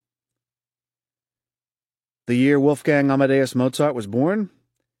The year Wolfgang Amadeus Mozart was born?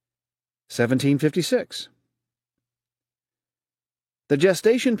 1756. The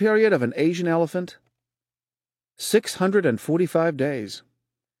gestation period of an Asian elephant? 645 days.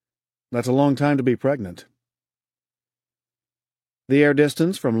 That's a long time to be pregnant. The air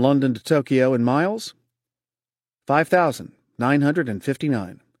distance from London to Tokyo in miles?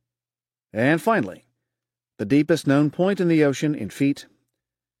 5,959. And finally, the deepest known point in the ocean in feet?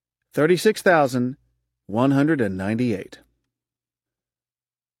 36,198.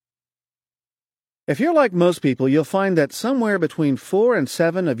 If you're like most people, you'll find that somewhere between 4 and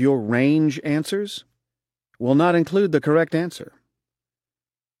 7 of your range answers will not include the correct answer.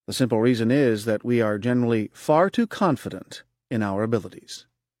 The simple reason is that we are generally far too confident in our abilities.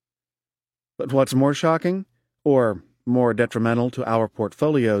 But what's more shocking, or more detrimental to our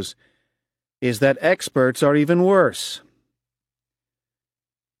portfolios, is that experts are even worse.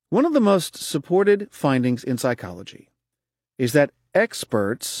 One of the most supported findings in psychology is that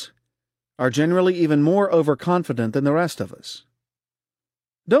experts are generally even more overconfident than the rest of us.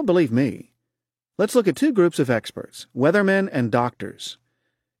 Don't believe me? Let's look at two groups of experts, weathermen and doctors.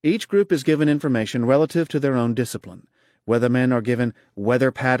 Each group is given information relative to their own discipline. Weathermen are given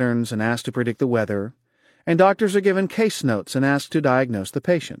weather patterns and asked to predict the weather, and doctors are given case notes and asked to diagnose the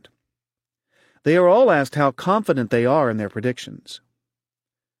patient. They are all asked how confident they are in their predictions.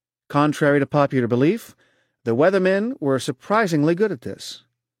 Contrary to popular belief, the weathermen were surprisingly good at this.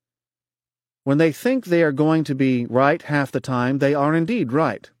 When they think they are going to be right half the time, they are indeed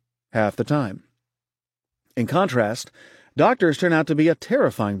right half the time. In contrast, doctors turn out to be a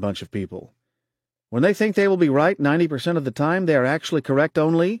terrifying bunch of people. When they think they will be right 90% of the time, they are actually correct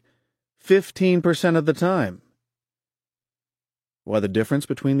only 15% of the time. Why the difference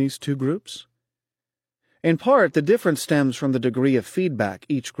between these two groups? In part, the difference stems from the degree of feedback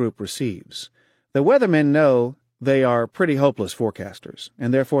each group receives. The weathermen know they are pretty hopeless forecasters,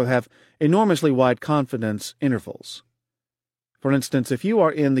 and therefore have enormously wide confidence intervals. For instance, if you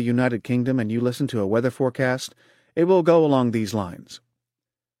are in the United Kingdom and you listen to a weather forecast, it will go along these lines.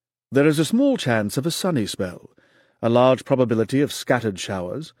 There is a small chance of a sunny spell, a large probability of scattered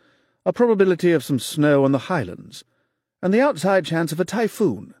showers, a probability of some snow on the highlands, and the outside chance of a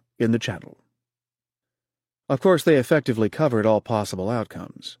typhoon in the Channel. Of course, they effectively covered all possible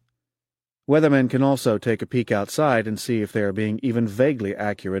outcomes. Weathermen can also take a peek outside and see if they are being even vaguely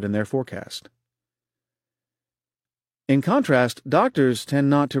accurate in their forecast. In contrast, doctors tend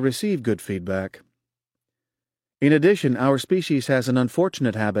not to receive good feedback. In addition, our species has an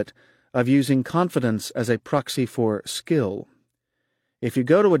unfortunate habit of using confidence as a proxy for skill. If you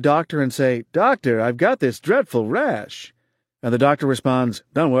go to a doctor and say, "Doctor, I've got this dreadful rash," and the doctor responds,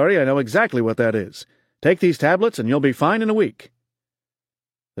 "Don't worry, I know exactly what that is. Take these tablets and you'll be fine in a week,"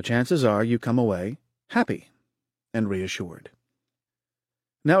 the chances are you come away happy and reassured.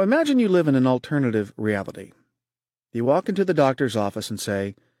 Now imagine you live in an alternative reality. You walk into the doctor's office and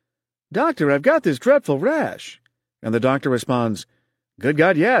say, "Doctor, I've got this dreadful rash." And the doctor responds, "Good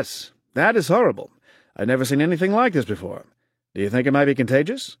God, yes. That is horrible. I've never seen anything like this before. Do you think it might be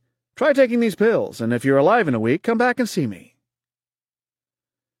contagious? Try taking these pills, and if you're alive in a week, come back and see me."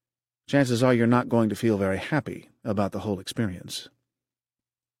 Chances are you're not going to feel very happy about the whole experience.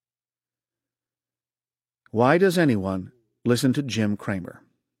 Why does anyone listen to Jim Cramer?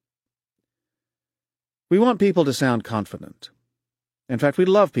 We want people to sound confident. In fact, we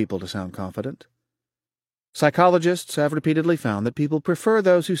love people to sound confident. Psychologists have repeatedly found that people prefer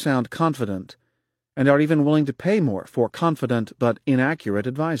those who sound confident and are even willing to pay more for confident but inaccurate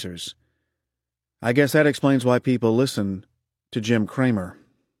advisors. I guess that explains why people listen to Jim Cramer.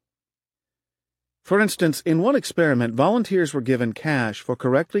 For instance, in one experiment, volunteers were given cash for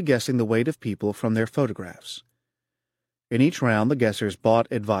correctly guessing the weight of people from their photographs. In each round, the guessers bought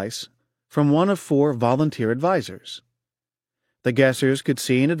advice from one of 4 volunteer advisors. The guessers could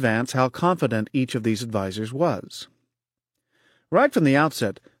see in advance how confident each of these advisors was. Right from the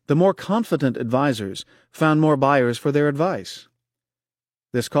outset, the more confident advisors found more buyers for their advice.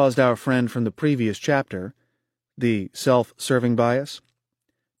 This caused our friend from the previous chapter, the self-serving bias,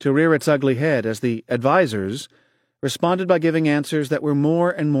 to rear its ugly head as the advisors responded by giving answers that were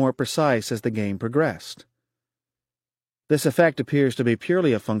more and more precise as the game progressed. This effect appears to be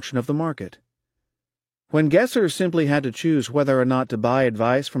purely a function of the market. When guessers simply had to choose whether or not to buy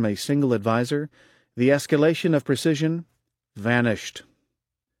advice from a single advisor, the escalation of precision vanished.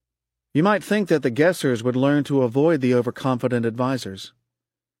 You might think that the guessers would learn to avoid the overconfident advisors.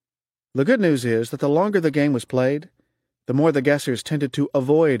 The good news is that the longer the game was played, the more the guessers tended to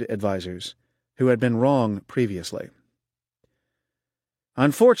avoid advisors who had been wrong previously.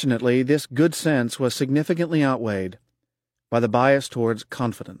 Unfortunately, this good sense was significantly outweighed by the bias towards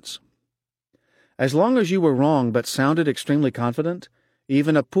confidence. As long as you were wrong but sounded extremely confident,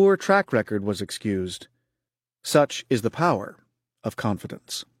 even a poor track record was excused. Such is the power of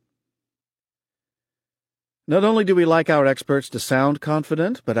confidence. Not only do we like our experts to sound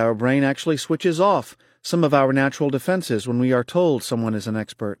confident, but our brain actually switches off some of our natural defenses when we are told someone is an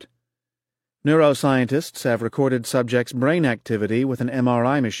expert. Neuroscientists have recorded subjects' brain activity with an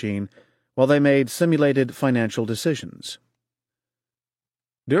MRI machine while they made simulated financial decisions.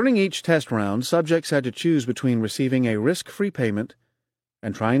 During each test round, subjects had to choose between receiving a risk-free payment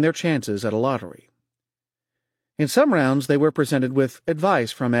and trying their chances at a lottery. In some rounds, they were presented with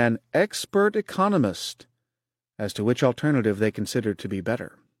advice from an expert economist as to which alternative they considered to be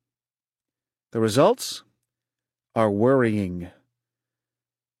better. The results are worrying.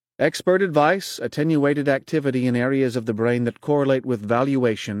 Expert advice attenuated activity in areas of the brain that correlate with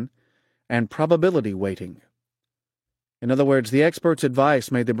valuation and probability weighting. In other words, the expert's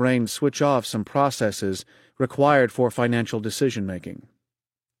advice made the brain switch off some processes required for financial decision-making.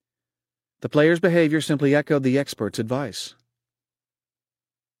 The player's behavior simply echoed the expert's advice.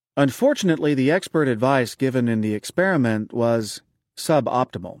 Unfortunately, the expert advice given in the experiment was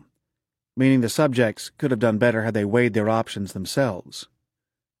suboptimal, meaning the subjects could have done better had they weighed their options themselves.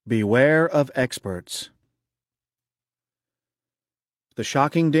 Beware of experts. The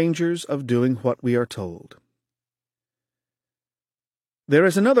shocking dangers of doing what we are told. There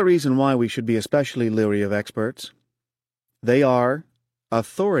is another reason why we should be especially leery of experts. They are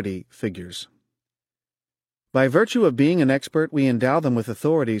authority figures. By virtue of being an expert, we endow them with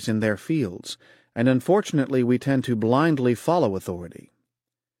authorities in their fields, and unfortunately we tend to blindly follow authority.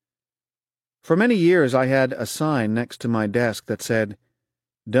 For many years I had a sign next to my desk that said,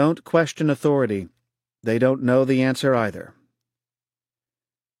 "Don't question authority. They don't know the answer either."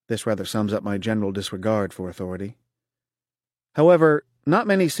 This rather sums up my general disregard for authority. However, not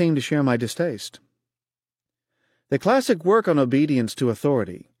many seem to share my distaste. The classic work on obedience to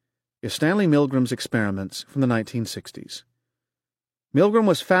authority is Stanley Milgram's Experiments from the 1960s. Milgram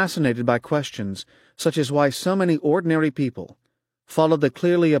was fascinated by questions such as why so many ordinary people followed the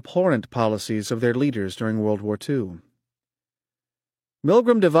clearly abhorrent policies of their leaders during World War II.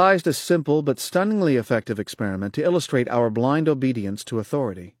 Milgram devised a simple but stunningly effective experiment to illustrate our blind obedience to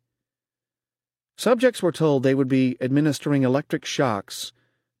authority. Subjects were told they would be administering electric shocks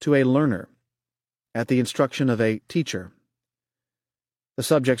to a learner at the instruction of a teacher. The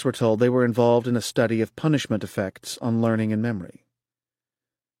subjects were told they were involved in a study of punishment effects on learning and memory.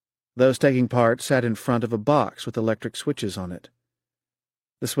 Those taking part sat in front of a box with electric switches on it.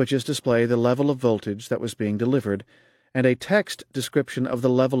 The switches display the level of voltage that was being delivered and a text description of the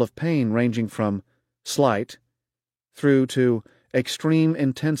level of pain ranging from slight through to extreme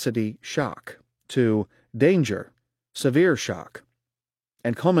intensity shock to danger, severe shock,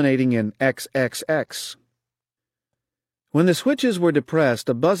 and culminating in XXX. When the switches were depressed,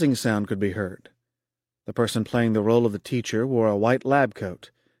 a buzzing sound could be heard. The person playing the role of the teacher wore a white lab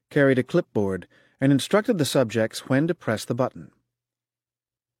coat, carried a clipboard, and instructed the subjects when to press the button.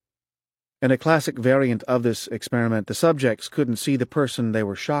 In a classic variant of this experiment, the subjects couldn't see the person they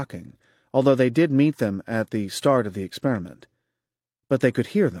were shocking, although they did meet them at the start of the experiment. But they could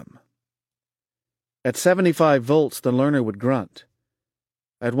hear them. At 75 volts, the learner would grunt.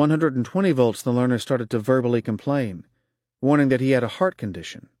 At 120 volts, the learner started to verbally complain, warning that he had a heart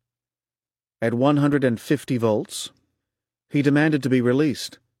condition. At 150 volts, he demanded to be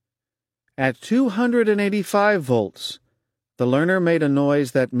released. At 285 volts, the learner made a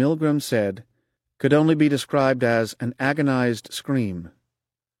noise that Milgram said could only be described as an agonized scream.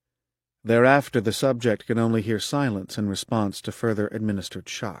 Thereafter, the subject could only hear silence in response to further administered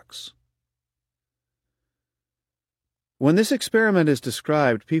shocks. When this experiment is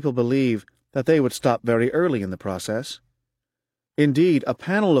described, people believe that they would stop very early in the process. Indeed, a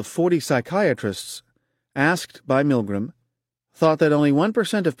panel of 40 psychiatrists, asked by Milgram, thought that only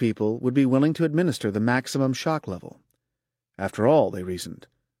 1% of people would be willing to administer the maximum shock level. After all, they reasoned,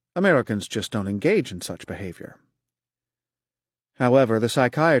 Americans just don't engage in such behavior. However, the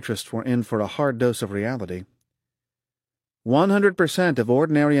psychiatrists were in for a hard dose of reality. 100% of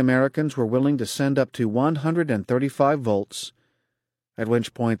ordinary Americans were willing to send up to 135 volts, at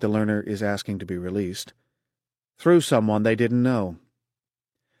which point the learner is asking to be released, through someone they didn't know.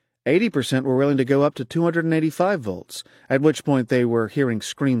 80% were willing to go up to 285 volts, at which point they were hearing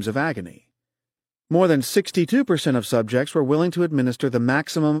screams of agony. More than 62% of subjects were willing to administer the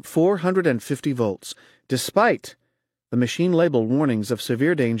maximum 450 volts, despite the machine-labeled warnings of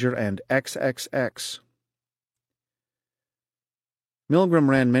severe danger and XXX. Milgram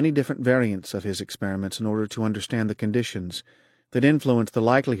ran many different variants of his experiments in order to understand the conditions that influence the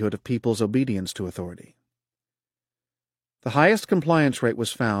likelihood of people's obedience to authority. The highest compliance rate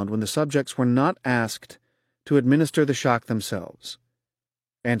was found when the subjects were not asked to administer the shock themselves.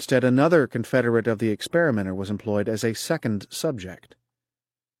 Instead, another confederate of the experimenter was employed as a second subject.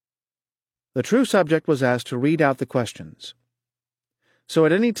 The true subject was asked to read out the questions. So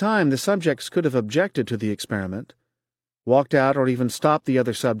at any time, the subjects could have objected to the experiment, walked out, or even stopped the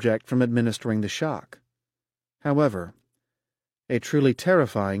other subject from administering the shock. However, a truly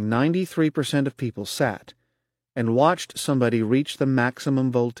terrifying 93% of people sat and watched somebody reach the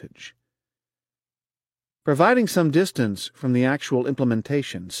maximum voltage. Providing some distance from the actual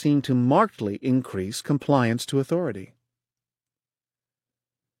implementation seemed to markedly increase compliance to authority.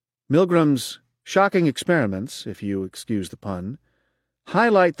 Milgram's shocking experiments, if you excuse the pun,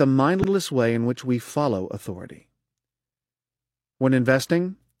 highlight the mindless way in which we follow authority. When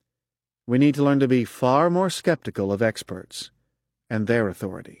investing, we need to learn to be far more skeptical of experts and their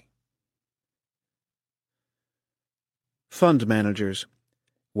authority. Fund managers,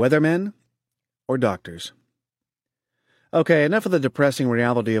 weathermen, or doctors. Okay, enough of the depressing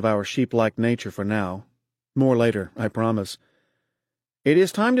reality of our sheep-like nature for now. More later, I promise. It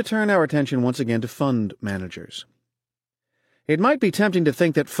is time to turn our attention once again to fund managers. It might be tempting to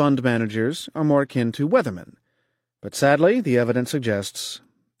think that fund managers are more akin to weathermen, but sadly, the evidence suggests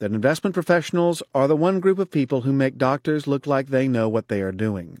that investment professionals are the one group of people who make doctors look like they know what they are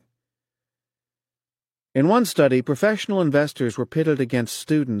doing. In one study, professional investors were pitted against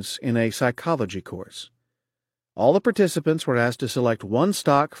students in a psychology course. All the participants were asked to select one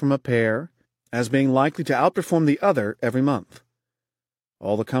stock from a pair as being likely to outperform the other every month.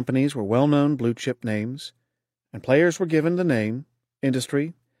 All the companies were well-known blue-chip names, and players were given the name,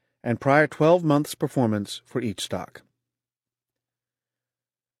 industry, and prior 12 months' performance for each stock.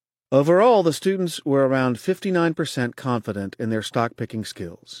 Overall, the students were around 59% confident in their stock-picking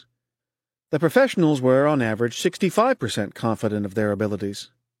skills. The professionals were, on average, 65% confident of their abilities.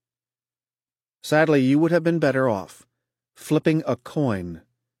 Sadly, you would have been better off flipping a coin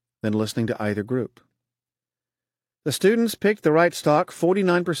than listening to either group. The students picked the right stock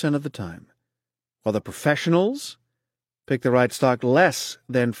 49% of the time, while the professionals picked the right stock less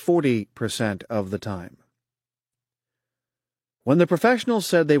than 40% of the time. When the professionals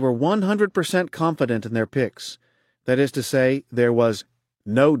said they were 100% confident in their picks, that is to say, there was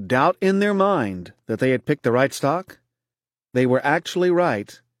no doubt in their mind that they had picked the right stock, they were actually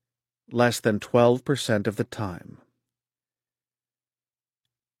right less than 12% of the time.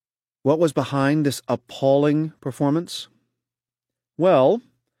 What was behind this appalling performance? Well,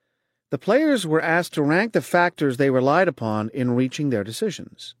 the players were asked to rank the factors they relied upon in reaching their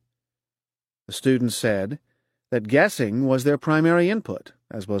decisions. The students said that guessing was their primary input,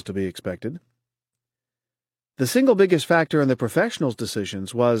 as was to be expected. The single biggest factor in the professionals'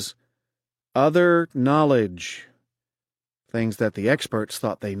 decisions was other knowledge, things that the experts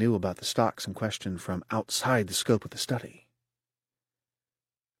thought they knew about the stocks in question from outside the scope of the study.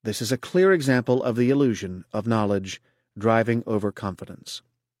 This is a clear example of the illusion of knowledge driving overconfidence.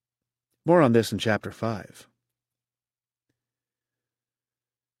 More on this in Chapter 5.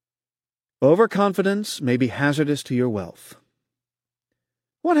 Overconfidence may be hazardous to your wealth.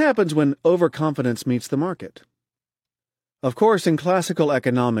 What happens when overconfidence meets the market? Of course, in classical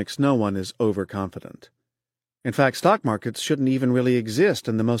economics, no one is overconfident. In fact, stock markets shouldn't even really exist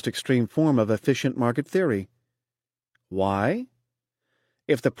in the most extreme form of efficient market theory. Why?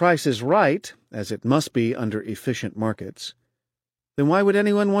 If the price is right, as it must be under efficient markets, then why would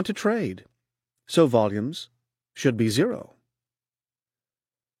anyone want to trade? So volumes should be zero.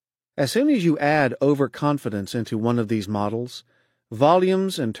 As soon as you add overconfidence into one of these models,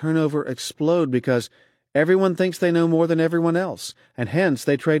 volumes and turnover explode because everyone thinks they know more than everyone else, and hence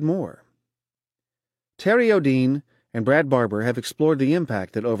they trade more. Terry O'Dean and Brad Barber have explored the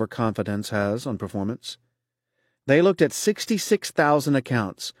impact that overconfidence has on performance. They looked at 66,000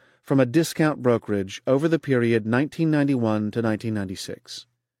 accounts from a discount brokerage over the period 1991 to 1996.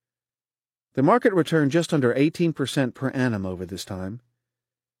 The market returned just under 18% per annum over this time.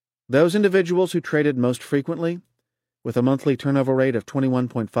 Those individuals who traded most frequently, with a monthly turnover rate of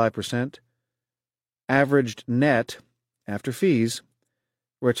 21.5%, averaged net, after fees,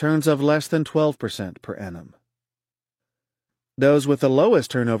 returns of less than 12% per annum. Those with the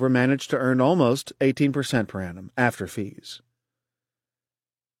lowest turnover managed to earn almost 18% per annum after fees.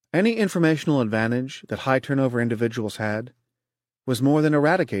 Any informational advantage that high turnover individuals had was more than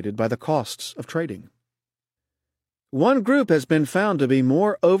eradicated by the costs of trading. One group has been found to be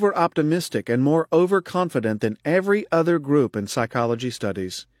more over-optimistic and more overconfident than every other group in psychology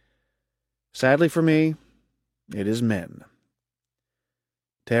studies. Sadly for me, it is men.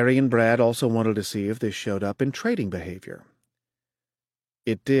 Terry and Brad also wanted to see if this showed up in trading behavior.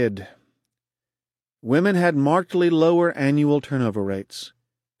 It did. Women had markedly lower annual turnover rates,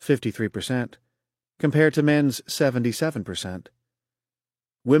 53%, compared to men's 77%.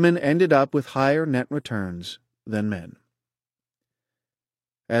 Women ended up with higher net returns than men.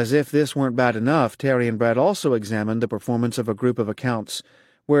 As if this weren't bad enough, Terry and Brad also examined the performance of a group of accounts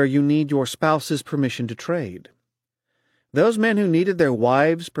where you need your spouse's permission to trade. Those men who needed their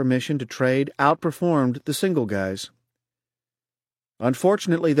wives' permission to trade outperformed the single guys.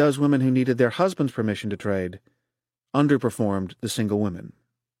 Unfortunately, those women who needed their husband's permission to trade underperformed the single women.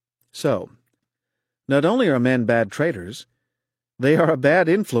 So, not only are men bad traders, they are a bad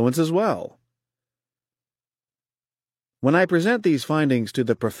influence as well. When I present these findings to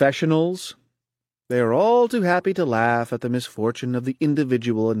the professionals, they are all too happy to laugh at the misfortune of the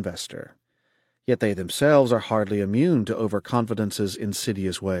individual investor. Yet they themselves are hardly immune to overconfidence's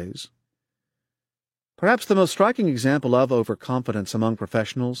insidious ways. Perhaps the most striking example of overconfidence among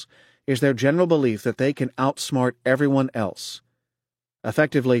professionals is their general belief that they can outsmart everyone else,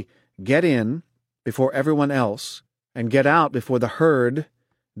 effectively get in before everyone else and get out before the herd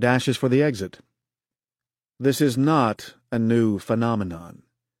dashes for the exit. This is not a new phenomenon.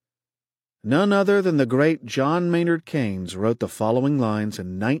 None other than the great John Maynard Keynes wrote the following lines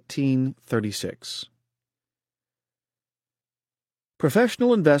in 1936.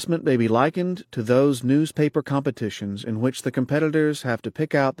 Professional investment may be likened to those newspaper competitions in which the competitors have to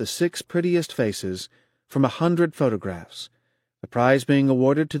pick out the 6 prettiest faces from 100 photographs, the prize being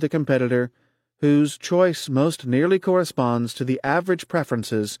awarded to the competitor whose choice most nearly corresponds to the average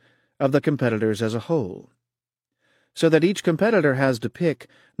preferences of the competitors as a whole, so that each competitor has to pick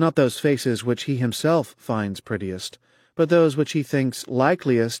not those faces which he himself finds prettiest, but those which he thinks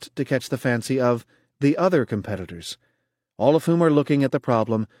likeliest to catch the fancy of the other competitors, all of whom are looking at the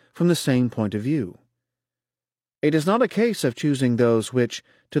problem from the same point of view. It is not a case of choosing those which,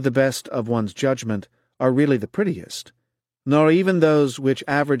 to the best of one's judgment, are really the prettiest, nor even those which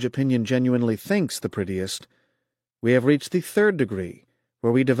average opinion genuinely thinks the prettiest. We have reached the 3rd degree,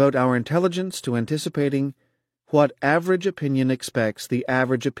 where we devote our intelligence to anticipating what average opinion expects the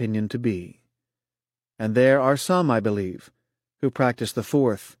average opinion to be. And there are some, I believe, who practice the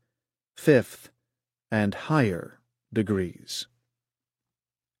 4th, 5th, and higher degrees.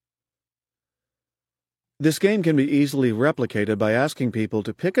 This game can be easily replicated by asking people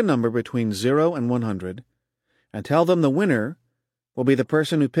to pick a number between 0 and 100 and tell them the winner will be the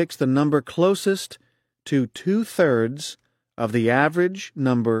person who picks the number closest to 2/3 of the average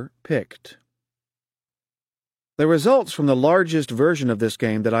number picked. The results from the largest version of this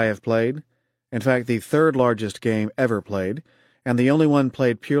game that I have played, in fact the 3rd largest game ever played, and the only one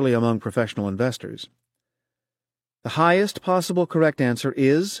played purely among professional investors. The highest possible correct answer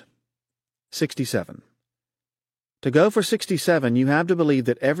is 67. To go for 67, you have to believe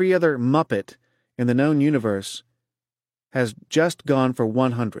that every other Muppet in the known universe has just gone for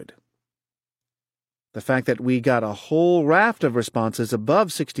 100. The fact that we got a whole raft of responses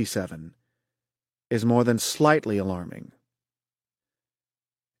above 67 is more than slightly alarming.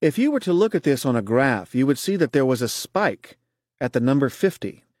 If you were to look at this on a graph, you would see that there was a spike at the number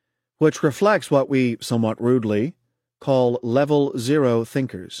 50, which reflects what we, somewhat rudely, call level 0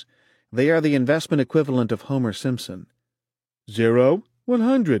 thinkers. They are the investment equivalent of Homer Simpson. 0,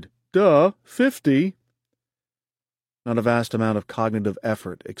 100, 50. Not a vast amount of cognitive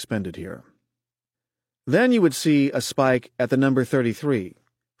effort expended here. Then you would see a spike at the number 33,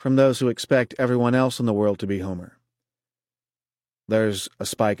 from those who expect everyone else in the world to be Homer. There's a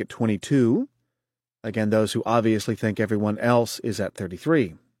spike at 22, again those who obviously think everyone else is at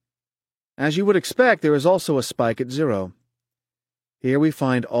 33. As you would expect, there is also a spike at 0. Here we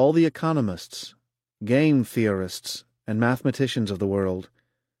find all the economists, game theorists, and mathematicians of the world.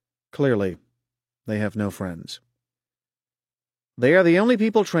 Clearly, they have no friends. They are the only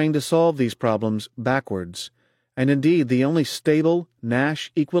people trained to solve these problems backwards, and indeed the only stable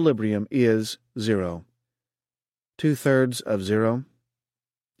Nash equilibrium is 0. 2/3 of 0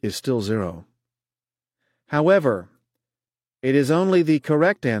 is still 0. However, it is only the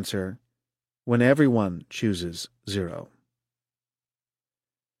correct answer when everyone chooses 0.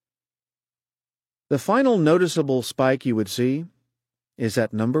 The final noticeable spike you would see is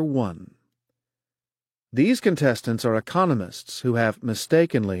at number 1. These contestants are economists who have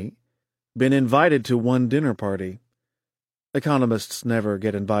mistakenly been invited to one dinner party. Economists never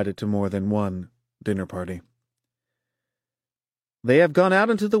get invited to more than one dinner party. They have gone out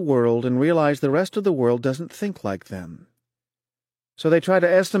into the world and realized the rest of the world doesn't think like them. So they try to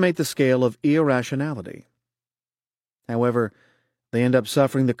estimate the scale of irrationality. However, they end up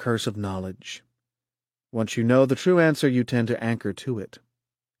suffering the curse of knowledge. Once you know the true answer, you tend to anchor to it.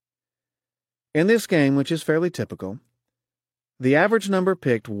 In this game, which is fairly typical, the average number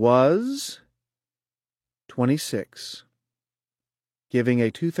picked was 26, giving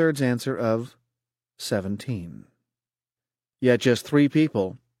a 2/3 answer of 17. Yet just 3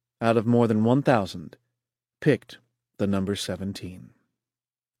 people out of more than 1,000 picked the number 17.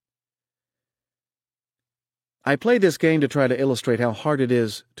 I play this game to try to illustrate how hard it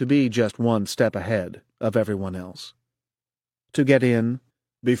is to be just one step ahead of everyone else, to get in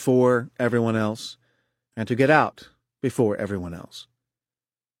before everyone else, and to get out before everyone else.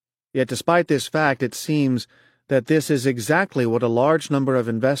 Yet despite this fact, it seems that this is exactly what a large number of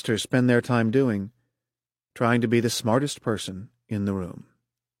investors spend their time doing, trying to be the smartest person in the room.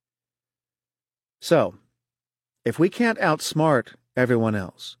 So, if we can't outsmart everyone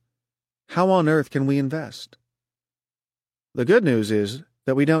else, how on earth can we invest? The good news is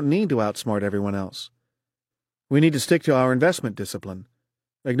that we don't need to outsmart everyone else. We need to stick to our investment discipline,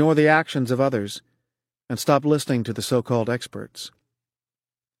 ignore the actions of others, and stop listening to the so-called experts.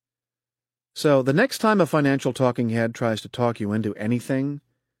 So, the next time a financial talking head tries to talk you into anything,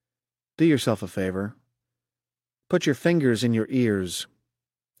 do yourself a favor. Put your fingers in your ears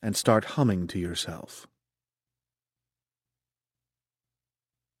and start humming to yourself.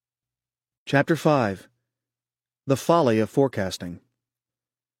 Chapter 5. The Folly of Forecasting.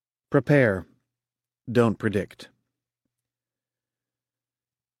 Prepare. Don't predict.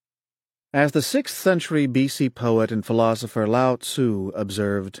 As the 6th century BC poet and philosopher Lao Tzu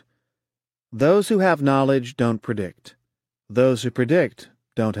observed, "Those who have knowledge don't predict. Those who predict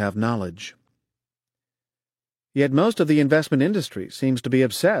don't have knowledge." Yet most of the investment industry seems to be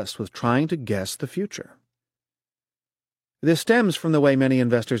obsessed with trying to guess the future. This stems from the way many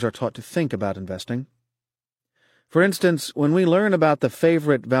investors are taught to think about investing. For instance, when we learn about the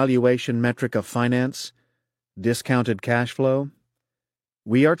favorite valuation metric of finance, discounted cash flow,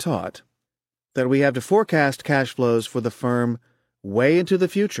 we are taught that we have to forecast cash flows for the firm way into the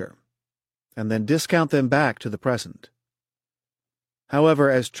future and then discount them back to the present. However,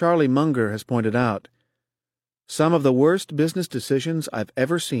 as Charlie Munger has pointed out, some of the worst business decisions I've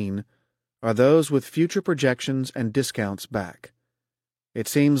ever seen are those with future projections and discounts back. It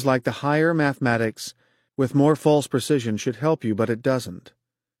seems like the higher mathematics with more false precision should help you, but it doesn't.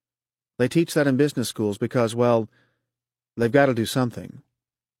 They teach that in business schools because, well, they've got to do something.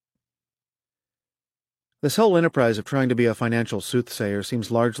 This whole enterprise of trying to be a financial soothsayer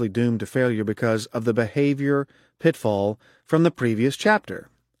seems largely doomed to failure because of the behavior pitfall from the previous chapter: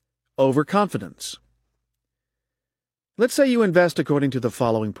 overconfidence. Let's say you invest according to the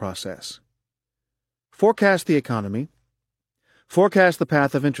following process. Forecast the economy. Forecast the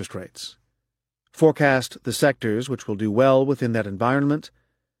path of interest rates. Forecast the sectors which will do well within that environment.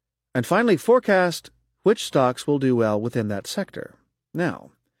 And finally, forecast which stocks will do well within that sector.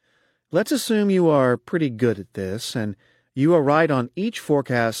 Now, let's assume you are pretty good at this, and you are right on each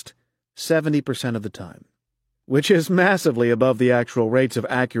forecast 70% of the time, which is massively above the actual rates of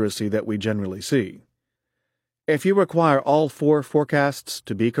accuracy that we generally see. If you require all 4 forecasts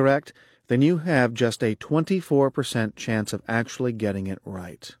to be correct, then you have just a 24% chance of actually getting it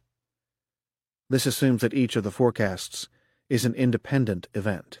right. This assumes that each of the forecasts is an independent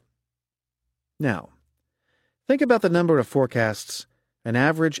event. Now, think about the number of forecasts an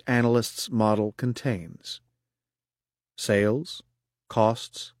average analyst's model contains: sales,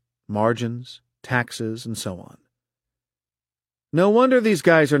 costs, margins, taxes, and so on. No wonder these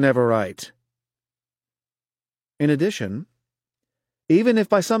guys are never right. In addition, even if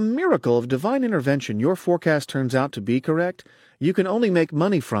by some miracle of divine intervention your forecast turns out to be correct, you can only make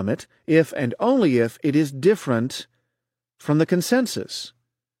money from it if and only if it is different from the consensus.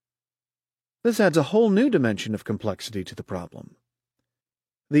 This adds a whole new dimension of complexity to the problem.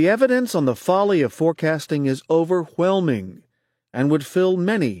 The evidence on the folly of forecasting is overwhelming and would fill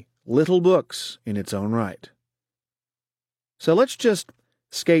many little books in its own right. So let's just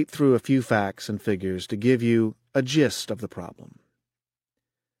skate through a few facts and figures to give you a gist of the problem.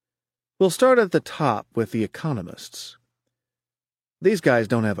 We'll start at the top with the economists. These guys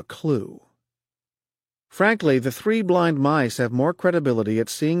don't have a clue. Frankly, the 3 blind mice have more credibility at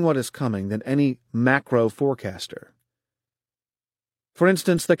seeing what is coming than any macro forecaster. For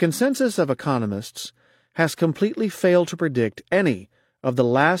instance, the consensus of economists has completely failed to predict any of the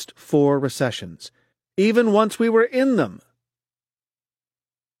last 4 recessions, even once we were in them.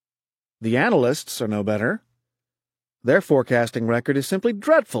 The analysts are no better. Their forecasting record is simply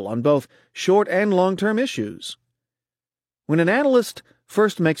dreadful on both short and long-term issues. When an analyst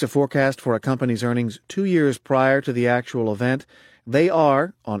first makes a forecast for a company's earnings 2 years prior to the actual event, they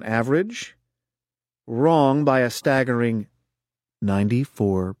are, on average, wrong by a staggering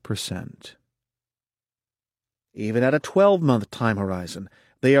 94%. Even at a 12-month time horizon,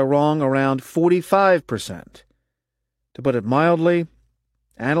 they are wrong around 45%. To put it mildly,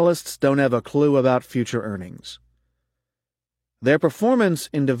 analysts don't have a clue about future earnings. Their performance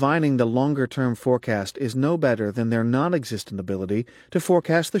in divining the longer-term forecast is no better than their non-existent ability to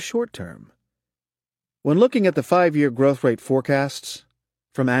forecast the short term. When looking at the 5-year growth rate forecasts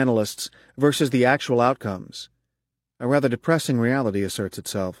from analysts versus the actual outcomes, a rather depressing reality asserts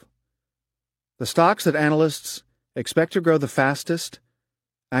itself. The stocks that analysts expect to grow the fastest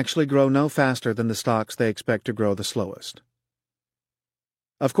actually grow no faster than the stocks they expect to grow the slowest.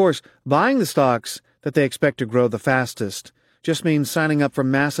 Of course, buying the stocks that they expect to grow the fastest just means signing up for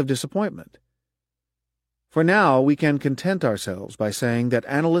massive disappointment. For now, we can content ourselves by saying that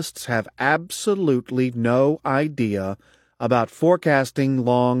analysts have absolutely no idea about forecasting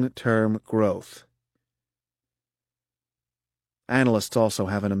long-term growth. Analysts also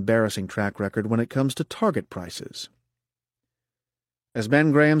have an embarrassing track record when it comes to target prices. As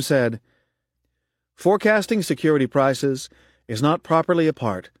Ben Graham said, forecasting security prices is not properly a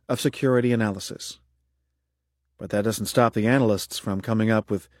part of security analysis. But that doesn't stop the analysts from coming up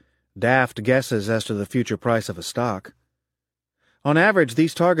with daft guesses as to the future price of a stock. On average,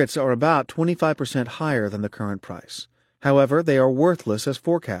 these targets are about 25% higher than the current price. However, they are worthless as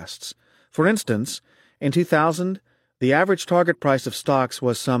forecasts. For instance, in 2000, the average target price of stocks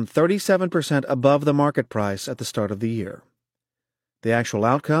was some 37% above the market price at the start of the year. The actual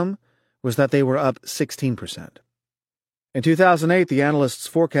outcome was that they were up 16%. In 2008, the analysts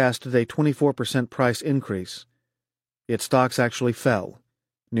forecasted a 24% price increase, yet stocks actually fell,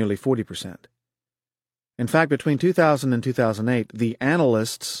 nearly 40%. In fact, between 2000 and 2008, the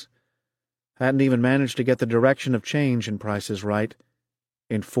analysts hadn't even managed to get the direction of change in prices right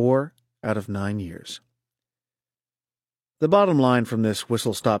in 4 out of 9 years. The bottom line from this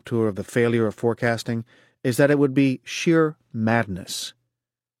whistle-stop tour of the failure of forecasting is that it would be sheer madness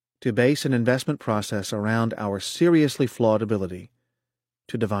to base an investment process around our seriously flawed ability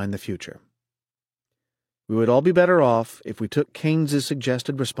to divine the future. We would all be better off if we took Keynes's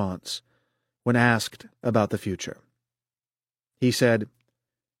suggested response when asked about the future. He said,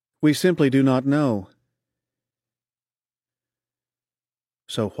 "We simply do not know.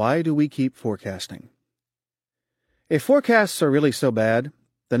 So why do we keep forecasting?" If forecasts are really so bad,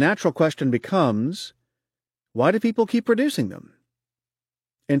 the natural question becomes, why do people keep producing them?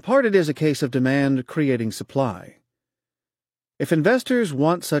 In part, it is a case of demand creating supply. If investors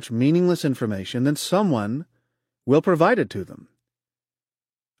want such meaningless information, then someone will provide it to them.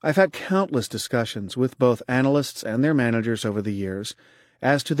 I've had countless discussions with both analysts and their managers over the years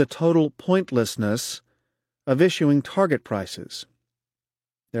as to the total pointlessness of issuing target prices.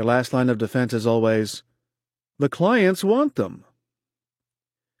 Their last line of defense is always, "The clients want them."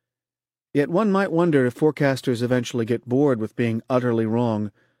 Yet one might wonder if forecasters eventually get bored with being utterly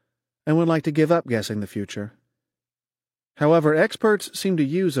wrong and would like to give up guessing the future. However, experts seem to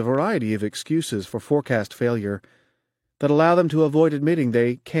use a variety of excuses for forecast failure that allow them to avoid admitting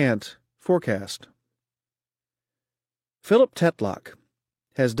they can't forecast. Philip Tetlock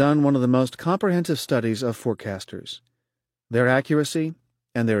has done one of the most comprehensive studies of forecasters, their accuracy,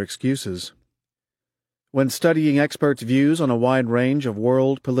 and their excuses. When studying experts' views on a wide range of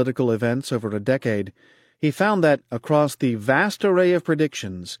world political events over a decade, he found that across the vast array of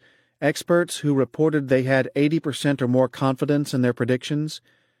predictions, experts who reported they had 80% or more confidence in their predictions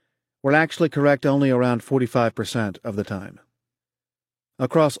were actually correct only around 45% of the time.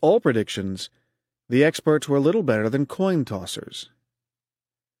 Across all predictions, the experts were little better than coin tossers.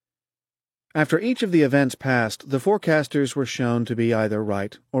 After each of the events passed, the forecasters were shown to be either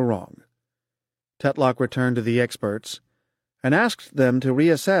right or wrong. Tetlock returned to the experts and asked them to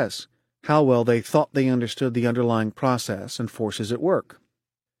reassess how well they thought they understood the underlying process and forces at work.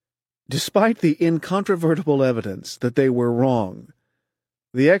 Despite the incontrovertible evidence that they were wrong,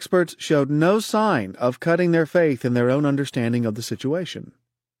 the experts showed no sign of cutting their faith in their own understanding of the situation.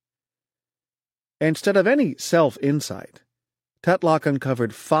 Instead of any self-insight, Tetlock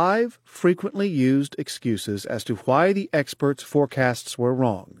uncovered 5 frequently used excuses as to why the experts' forecasts were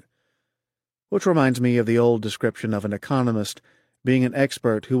wrong, which reminds me of the old description of an economist being an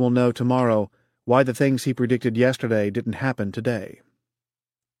expert who will know tomorrow why the things he predicted yesterday didn't happen today.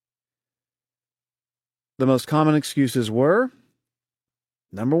 The most common excuses were: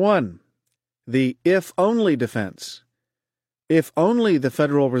 Number 1, the if-only defense If only the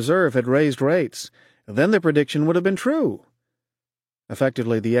Federal Reserve had raised rates, then the prediction would have been true.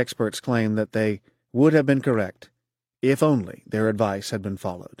 Effectively, the experts claim that they would have been correct if only their advice had been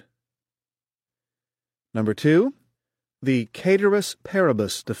followed. Number 2, the ceteris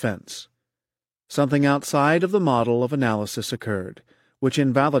paribus defense. Something outside of the model of analysis occurred, which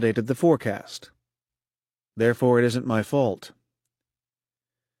invalidated the forecast. Therefore, it isn't my fault.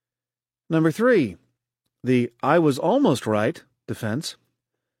 Number 3, the I was almost right defense.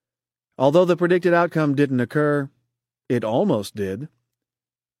 Although the predicted outcome didn't occur, it almost did.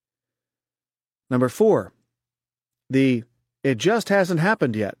 Number 4, the it just hasn't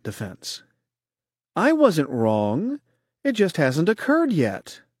happened yet defense. I wasn't wrong, it just hasn't occurred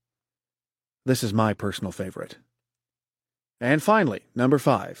yet. This is my personal favorite. And finally, number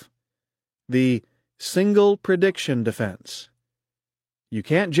 5, the single prediction defense. You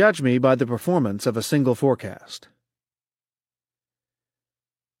can't judge me by the performance of a single forecast.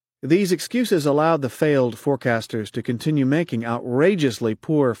 These excuses allowed the failed forecasters to continue making outrageously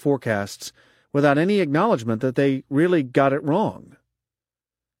poor forecasts without any acknowledgement that they really got it wrong.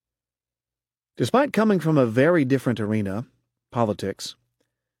 Despite coming from a very different arena, politics,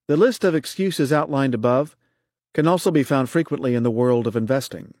 the list of excuses outlined above can also be found frequently in the world of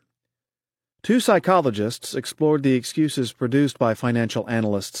investing. 2 psychologists explored the excuses produced by financial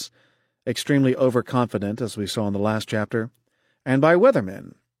analysts, extremely overconfident, as we saw in the last chapter, and by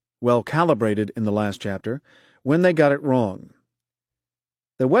weathermen, well calibrated in the last chapter, when they got it wrong.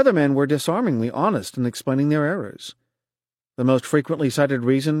 The weathermen were disarmingly honest in explaining their errors. The most frequently cited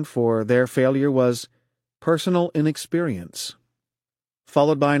reason for their failure was personal inexperience,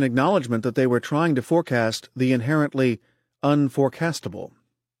 followed by an acknowledgement that they were trying to forecast the inherently unforecastable.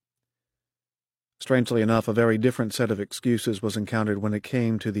 Strangely enough, a very different set of excuses was encountered when it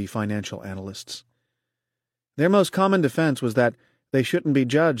came to the financial analysts. Their most common defense was that they shouldn't be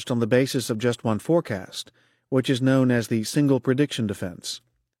judged on the basis of just one forecast, which is known as the single prediction defense,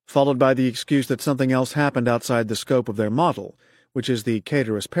 followed by the excuse that something else happened outside the scope of their model, which is the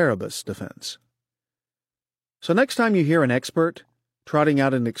ceteris paribus defense. So next time you hear an expert trotting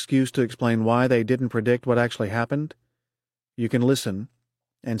out an excuse to explain why they didn't predict what actually happened, you can listen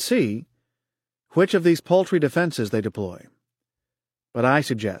and see which of these paltry defenses they deploy. But I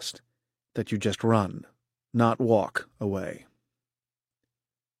suggest that you just run, not walk away.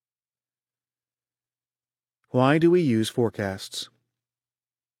 Why do we use forecasts?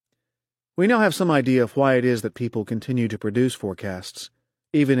 We now have some idea of why it is that people continue to produce forecasts,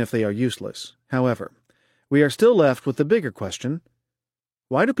 even if they are useless. However, we are still left with the bigger question: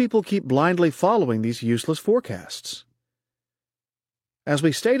 why do people keep blindly following these useless forecasts? As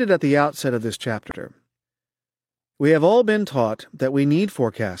we stated at the outset of this chapter, we have all been taught that we need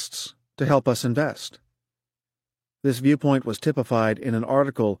forecasts to help us invest. This viewpoint was typified in an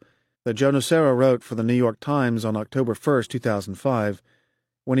article that Joe Nocera wrote for the New York Times on October 1, 2005,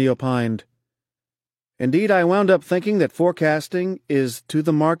 when he opined, "Indeed, I wound up thinking that forecasting is to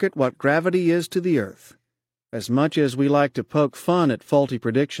the market what gravity is to the earth. As much as we like to poke fun at faulty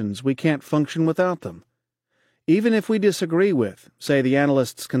predictions, we can't function without them. Even if we disagree with, say, the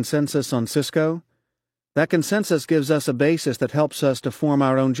analysts' consensus on Cisco, that consensus gives us a basis that helps us to form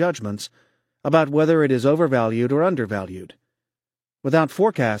our own judgments about whether it is overvalued or undervalued. Without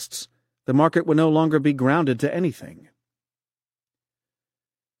forecasts, the market would no longer be grounded to anything."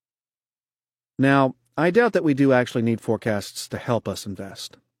 Now, I doubt that we do actually need forecasts to help us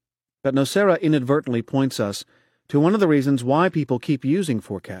invest. But Nocera inadvertently points us to one of the reasons why people keep using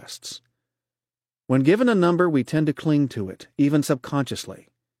forecasts. When given a number, we tend to cling to it, even subconsciously,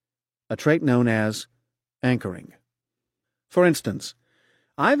 a trait known as anchoring. For instance,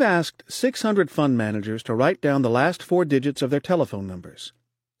 I've asked 600 fund managers to write down the last 4 digits of their telephone numbers,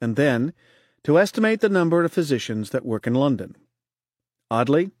 and then to estimate the number of physicians that work in London.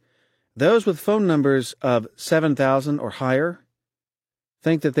 Oddly, those with phone numbers of 7,000 or higher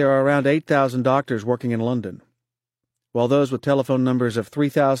think that there are around 8,000 doctors working in London, while those with telephone numbers of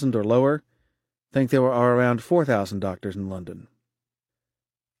 3,000 or lower think there are around 4,000 doctors in London.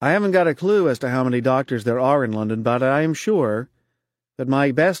 I haven't got a clue as to how many doctors there are in London, but I am sure that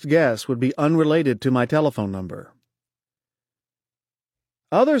my best guess would be unrelated to my telephone number.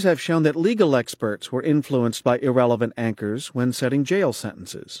 Others have shown that legal experts were influenced by irrelevant anchors when setting jail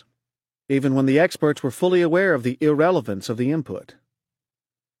sentences, even when the experts were fully aware of the irrelevance of the input.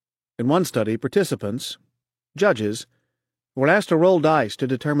 In one study, participants, judges, were asked to roll dice to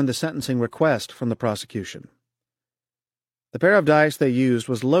determine the sentencing request from the prosecution. The pair of dice they used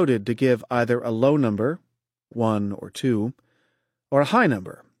was loaded to give either a low number, 1 or 2, or a high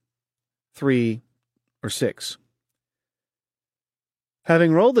number, 3 or 6.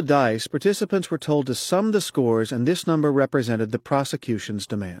 Having rolled the dice, participants were told to sum the scores, and this number represented the prosecution's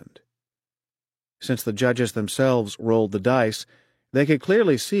demand. Since the judges themselves rolled the dice, they could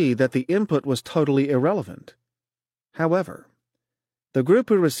clearly see that the input was totally irrelevant. However, the group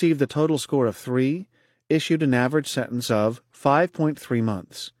who received the total score of 3 issued an average sentence of 5.3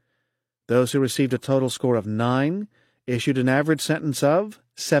 months. Those who received a total score of 9 issued an average sentence of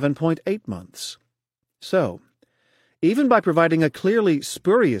 7.8 months. So, even by providing a clearly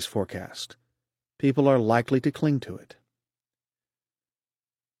spurious forecast, people are likely to cling to it.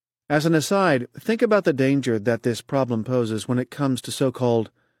 As an aside, think about the danger that this problem poses when it comes to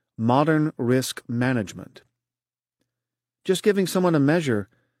so-called modern risk management. Just giving someone a measure,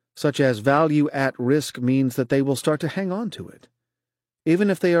 such as value at risk, means that they will start to hang on to it, even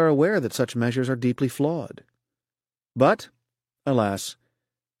if they are aware that such measures are deeply flawed. But, alas,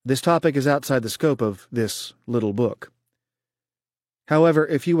 this topic is outside the scope of this little book. However,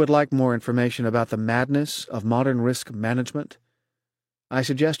 if you would like more information about the madness of modern risk management, I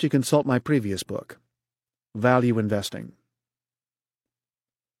suggest you consult my previous book, Value Investing.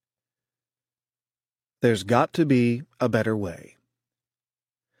 There's got to be a better way.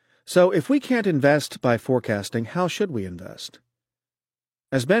 So, if we can't invest by forecasting, how should we invest?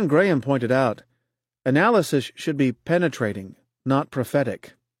 As Ben Graham pointed out, analysis should be penetrating, not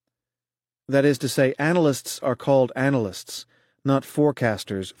prophetic. That is to say, analysts are called analysts, not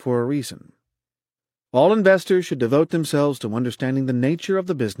forecasters, for a reason. All investors should devote themselves to understanding the nature of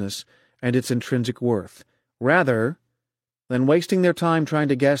the business and its intrinsic worth, rather than wasting their time trying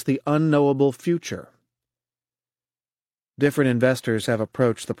to guess the unknowable future. Different investors have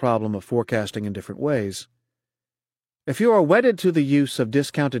approached the problem of forecasting in different ways. If you are wedded to the use of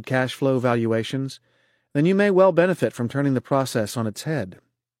discounted cash flow valuations, then you may well benefit from turning the process on its head.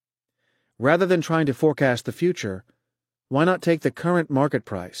 Rather than trying to forecast the future, why not take the current market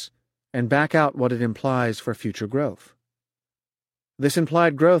price and back out what it implies for future growth? This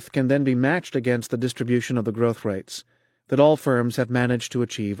implied growth can then be matched against the distribution of the growth rates that all firms have managed to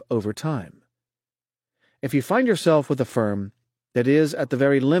achieve over time. If you find yourself with a firm that is at the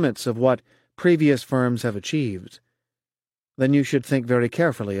very limits of what previous firms have achieved, then you should think very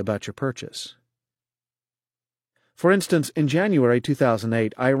carefully about your purchase. For instance, in January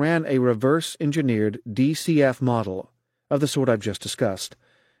 2008, I ran a reverse-engineered DCF model of the sort I've just discussed,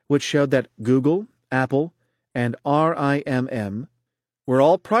 which showed that Google, Apple, and RIMM were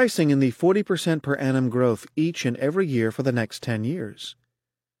all pricing in the 40% per annum growth each and every year for the next 10 years.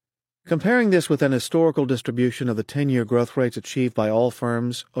 Comparing this with an historical distribution of the 10-year growth rates achieved by all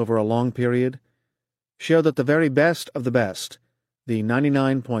firms over a long period showed that the very best of the best, the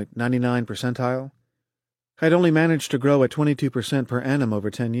 99.99 percentile, had only managed to grow at 22% per annum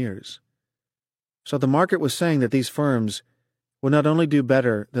over 10 years. So the market was saying that these firms would not only do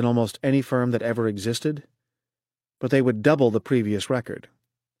better than almost any firm that ever existed, but they would double the previous record.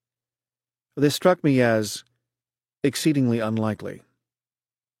 This struck me as exceedingly unlikely.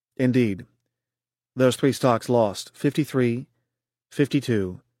 Indeed, those 3 stocks lost 53,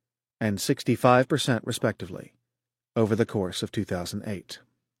 52, and 65% respectively over the course of 2008.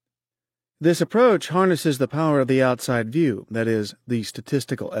 This approach harnesses the power of the outside view, that is, the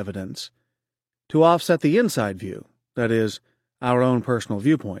statistical evidence, to offset the inside view, that is, our own personal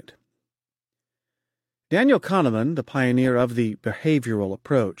viewpoint. Daniel Kahneman, the pioneer of the behavioral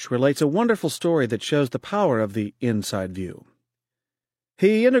approach, relates a wonderful story that shows the power of the inside view.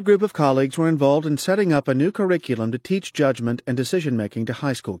 He and a group of colleagues were involved in setting up a new curriculum to teach judgment and decision-making to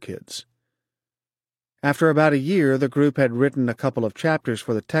high school kids. After about a year, the group had written a couple of chapters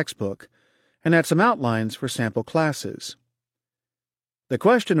for the textbook and had some outlines for sample classes. The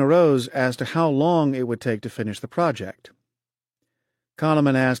question arose as to how long it would take to finish the project.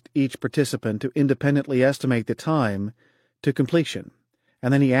 Kahneman asked each participant to independently estimate the time to completion,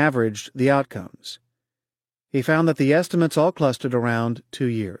 and then he averaged the outcomes. He found that the estimates all clustered around 2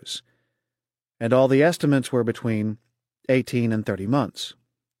 years, and all the estimates were between 18 and 30 months.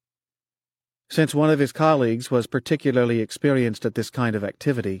 Since one of his colleagues was particularly experienced at this kind of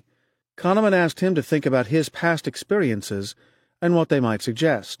activity, Kahneman asked him to think about his past experiences and what they might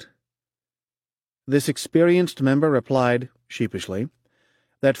suggest. This experienced member replied, sheepishly,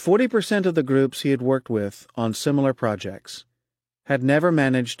 that 40% of the groups he had worked with on similar projects had never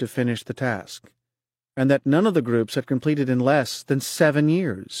managed to finish the task, and that none of the groups had completed in less than 7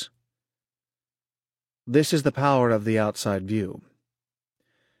 years. This is the power of the outside view.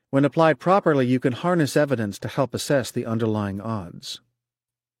 When applied properly, you can harness evidence to help assess the underlying odds.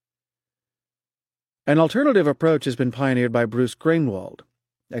 An alternative approach has been pioneered by Bruce Greenwald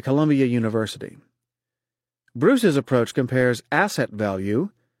at Columbia University. Bruce's approach compares asset value,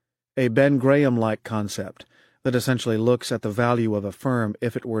 a Ben Graham-like concept that essentially looks at the value of a firm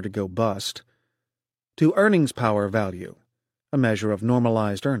if it were to go bust, to earnings power value, a measure of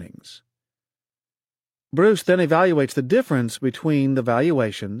normalized earnings. Bruce then evaluates the difference between the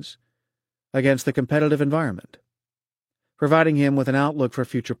valuations against the competitive environment, providing him with an outlook for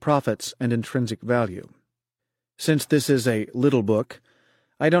future profits and intrinsic value. Since this is a little book,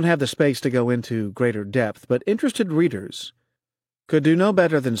 I don't have the space to go into greater depth, but interested readers could do no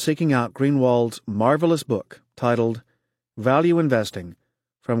better than seeking out Greenwald's marvelous book titled Value Investing,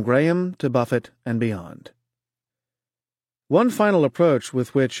 From Graham to Buffett and Beyond. One final approach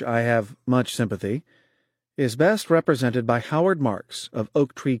with which I have much sympathy is best represented by Howard Marks of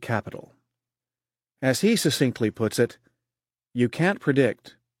Oak Tree Capital. As he succinctly puts it, you can't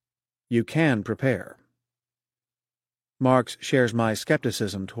predict, you can prepare. Marks shares my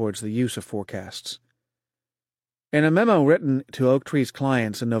skepticism towards the use of forecasts. In a memo written to Oak Tree's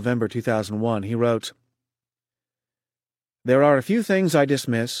clients in November 2001, he wrote, "There are a few things I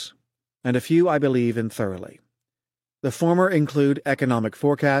dismiss, and a few I believe in thoroughly. The former include economic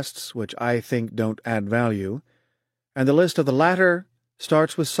forecasts, which I think don't add value, and the list of the latter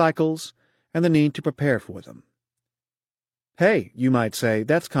starts with cycles and the need to prepare for them." Hey, you might say,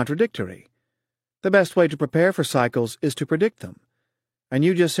 that's contradictory. The best way to prepare for cycles is to predict them, and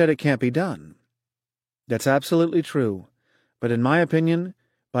you just said it can't be done. That's absolutely true, but in my opinion,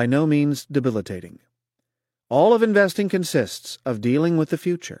 by no means debilitating. All of investing consists of dealing with the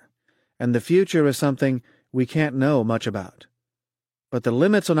future, and the future is something we can't know much about. But the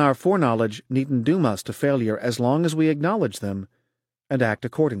limits on our foreknowledge needn't doom us to failure as long as we acknowledge them and act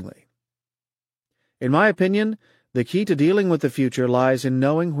accordingly. In my opinion, the key to dealing with the future lies in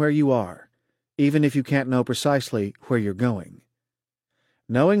knowing where you are, even if you can't know precisely where you're going.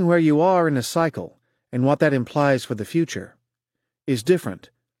 Knowing where you are in a cycle and what that implies for the future is different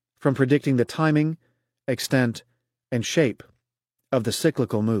from predicting the timing, extent, and shape of the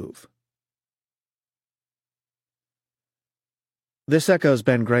cyclical move. This echoes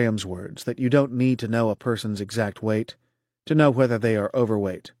Ben Graham's words that you don't need to know a person's exact weight to know whether they are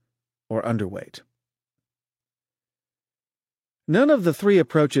overweight or underweight. None of the three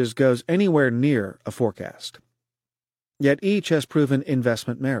approaches goes anywhere near a forecast, yet each has proven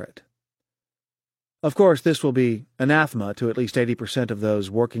investment merit. Of course, this will be anathema to at least 80% of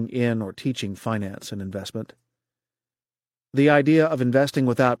those working in or teaching finance and investment. The idea of investing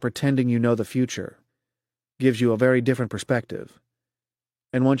without pretending you know the future gives you a very different perspective,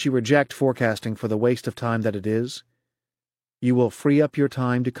 and once you reject forecasting for the waste of time that it is, you will free up your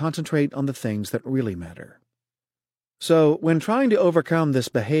time to concentrate on the things that really matter. So, when trying to overcome this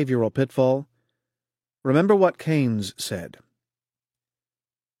behavioral pitfall, remember what Keynes said.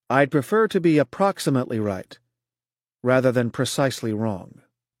 I'd prefer to be approximately right, rather than precisely wrong.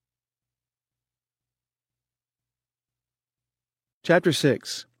 Chapter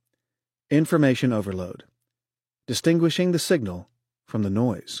 6. Information Overload. Distinguishing the signal from the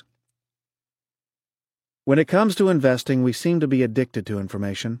noise. When it comes to investing, we seem to be addicted to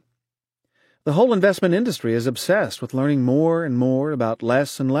information. The whole investment industry is obsessed with learning more and more about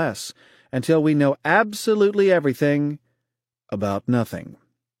less and less, until we know absolutely everything about nothing.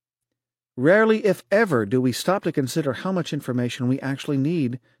 Rarely, if ever, do we stop to consider how much information we actually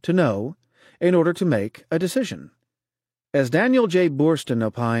need to know in order to make a decision. As Daniel J. Boorstin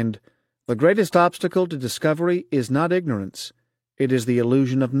opined, the greatest obstacle to discovery is not ignorance, it is the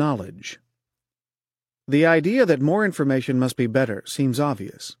illusion of knowledge. The idea that more information must be better seems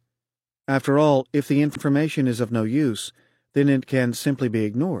obvious. After all, if the information is of no use, then it can simply be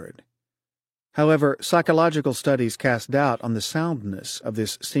ignored. However, psychological studies cast doubt on the soundness of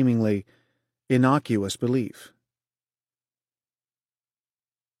this seemingly innocuous belief.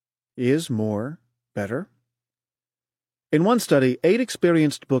 Is more better? In one study, 8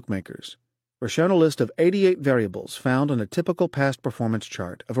 experienced bookmakers were shown a list of 88 variables found on a typical past performance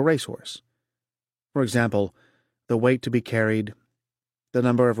chart of a racehorse. For example, the weight to be carried, the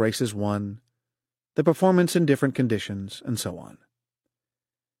number of races won, the performance in different conditions, and so on.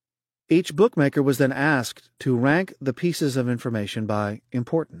 Each bookmaker was then asked to rank the pieces of information by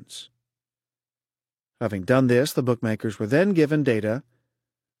importance. Having done this, the bookmakers were then given data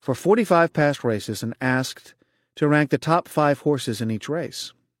for 45 past races and asked to rank the top 5 horses in each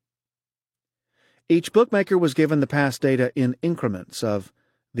race. Each bookmaker was given the past data in increments of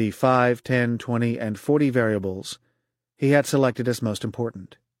the 5, 10, 20, and 40 variables he had selected as most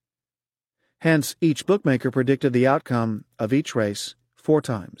important. Hence, each bookmaker predicted the outcome of each race 4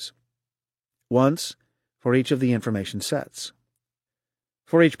 times, once for each of the information sets.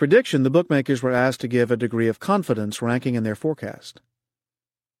 For each prediction, the bookmakers were asked to give a degree of confidence ranking in their forecast.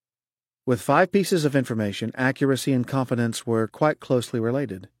 With 5 pieces of information, accuracy and confidence were quite closely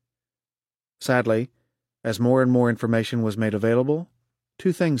related. Sadly, as more and more information was made available,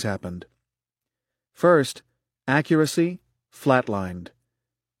 2 things happened. First, accuracy flatlined.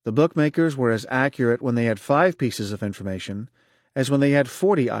 The bookmakers were as accurate when they had 5 pieces of information as when they had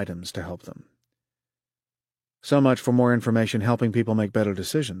 40 items to help them. So much for more information helping people make better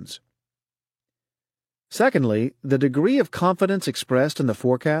decisions. Secondly, the degree of confidence expressed in the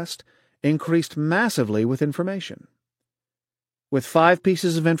forecast increased massively with information. With 5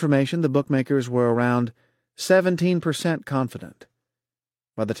 pieces of information, the bookmakers were around 17% confident.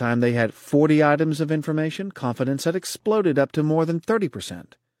 By the time they had 40 items of information, confidence had exploded up to more than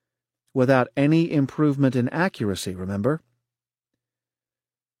 30%, without any improvement in accuracy, remember?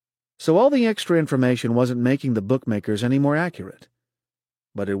 So all the extra information wasn't making the bookmakers any more accurate,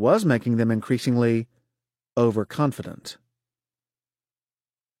 but it was making them increasingly overconfident.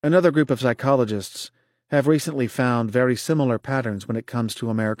 Another group of psychologists have recently found very similar patterns when it comes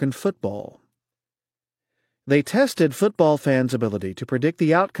to American football. They tested football fans' ability to predict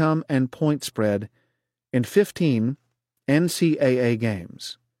the outcome and point spread in 15 NCAA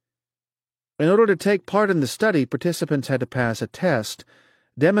games. In order to take part in the study, participants had to pass a test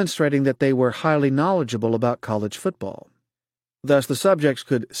demonstrating that they were highly knowledgeable about college football. Thus, the subjects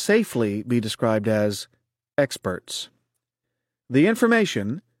could safely be described as experts. The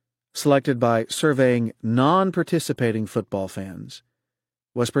information, selected by surveying non-participating football fans,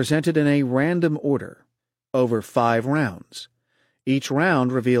 was presented in a random order over 5 rounds. Each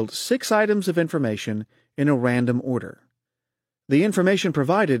round revealed 6 items of information in a random order. The information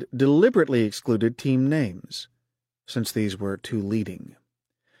provided deliberately excluded team names, since these were too leading.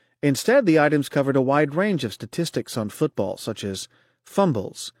 Instead, the items covered a wide range of statistics on football, such as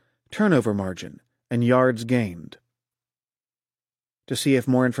fumbles, turnover margin, and yards gained. To see if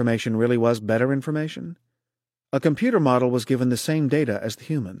more information really was better information, a computer model was given the same data as the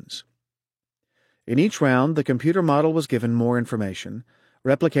humans. In each round, the computer model was given more information,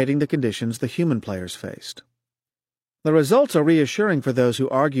 replicating the conditions the human players faced. The results are reassuring for those who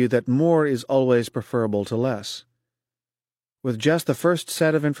argue that more is always preferable to less. With just the first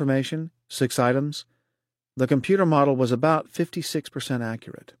set of information, 6 items, the computer model was about 56%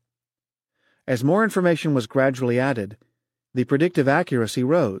 accurate. As more information was gradually added, the predictive accuracy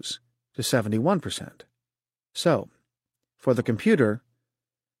rose to 71%. So, for the computer,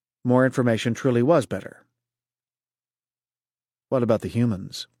 more information truly was better. What about the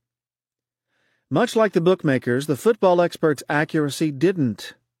humans? Much like the bookmakers, the football experts' accuracy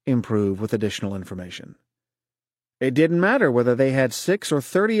didn't improve with additional information. It didn't matter whether they had 6 or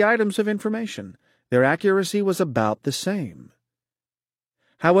 30 items of information. Their accuracy was about the same.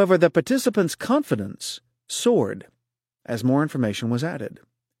 However, the participants' confidence soared as more information was added.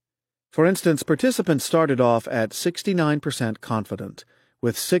 For instance, participants started off at 69% confident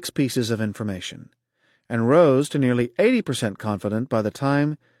with 6 pieces of information, and rose to nearly 80% confident by the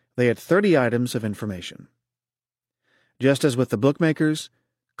time they had 30 items of information. Just as with the bookmakers,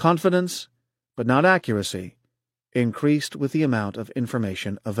 confidence, but not accuracy, increased with the amount of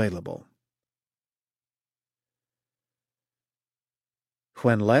information available.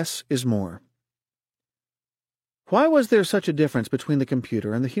 When less is more. Why was there such a difference between the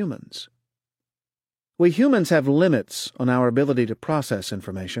computer and the humans? We humans have limits on our ability to process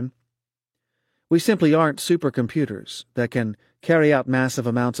information. We simply aren't supercomputers that can carry out massive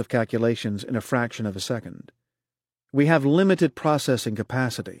amounts of calculations in a fraction of a second. We have limited processing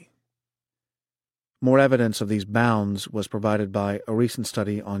capacity. More evidence of these bounds was provided by a recent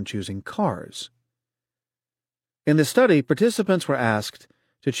study on choosing cars. In the study, participants were asked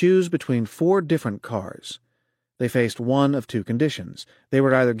to choose between 4 different cars. They faced one of 2 conditions. They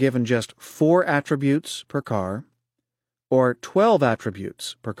were either given just 4 attributes per car or 12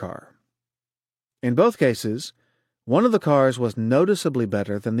 attributes per car. In both cases, one of the cars was noticeably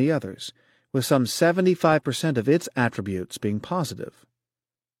better than the others, with some 75% of its attributes being positive.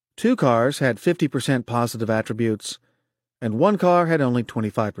 2 cars had 50% positive attributes, and 1 car had only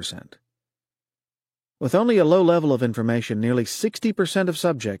 25%. With only a low level of information, nearly 60% of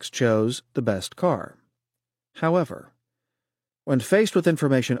subjects chose the best car. However, when faced with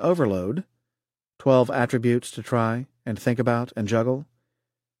information overload, 12 attributes to try and think about and juggle,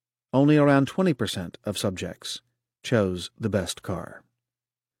 only around 20% of subjects chose the best car.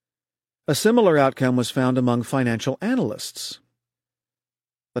 A similar outcome was found among financial analysts.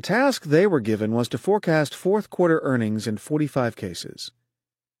 The task they were given was to forecast fourth-quarter earnings in 45 cases.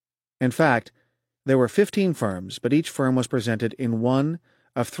 In fact, there were 15 firms, but each firm was presented in one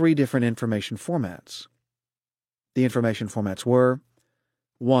of 3 different information formats. The information formats were: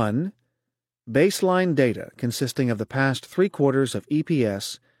 1. Baseline data consisting of the past 3 quarters of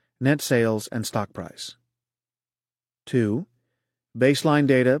EPS, net sales, and stock price. 2. Baseline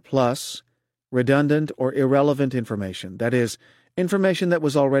data plus redundant or irrelevant information, that is, information that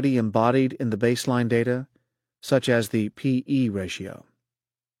was already embodied in the baseline data, such as the P/E ratio.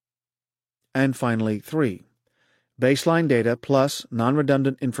 And finally, 3. Baseline data plus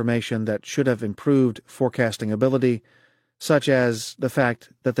non-redundant information that should have improved forecasting ability, such as the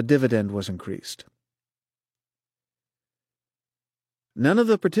fact that the dividend was increased. None of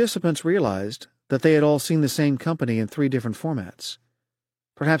the participants realized that they had all seen the same company in 3 different formats,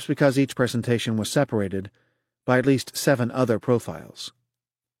 perhaps because each presentation was separated by at least 7 other profiles.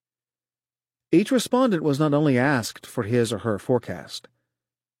 Each respondent was not only asked for his or her forecast,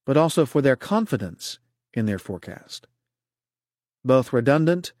 but also for their confidence in their forecast. Both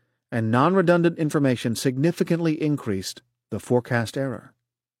redundant and non-redundant information significantly increased the forecast error.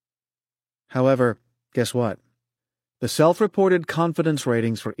 However, guess what? The self-reported confidence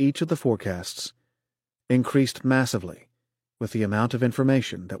ratings for each of the forecasts increased massively with the amount of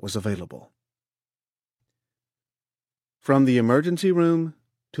information that was available. From the emergency room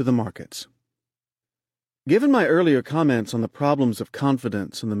to the markets. Given my earlier comments on the problems of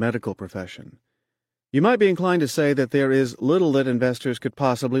confidence in the medical profession, you might be inclined to say that there is little that investors could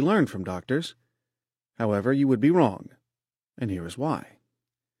possibly learn from doctors. However, you would be wrong, and here is why.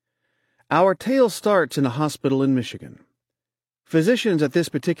 Our tale starts in a hospital in Michigan. Physicians at this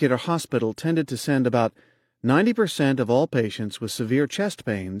particular hospital tended to send about 90% of all patients with severe chest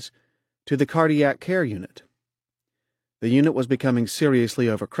pains to the cardiac care unit. The unit was becoming seriously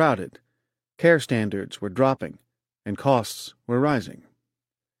overcrowded, care standards were dropping, and costs were rising.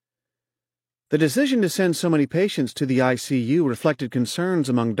 The decision to send so many patients to the ICU reflected concerns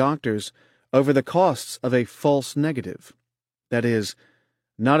among doctors over the costs of a false negative, that is,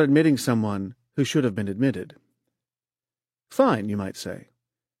 not admitting someone who should have been admitted. Fine, you might say.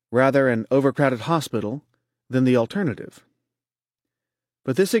 Rather an overcrowded hospital than the alternative.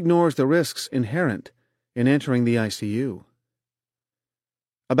 But this ignores the risks inherent in entering the ICU.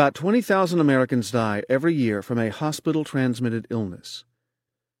 About 20,000 Americans die every year from a hospital-transmitted illness.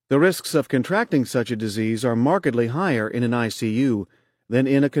 The risks of contracting such a disease are markedly higher in an ICU than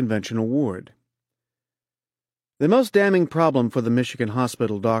in a conventional ward. The most damning problem for the Michigan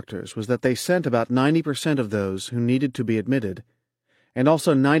hospital doctors was that they sent about 90% of those who needed to be admitted, and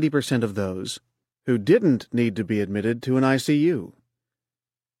also 90% of those who didn't need to be admitted to an ICU.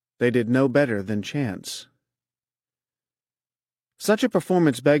 They did no better than chance. Such a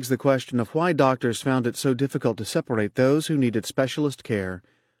performance begs the question of why doctors found it so difficult to separate those who needed specialist care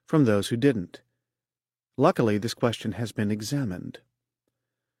from those who didn't. Luckily, this question has been examined.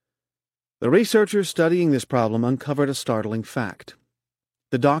 The researchers studying this problem uncovered a startling fact.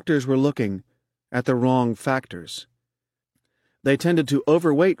 The doctors were looking at the wrong factors. They tended to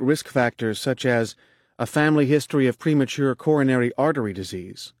overweight risk factors such as a family history of premature coronary artery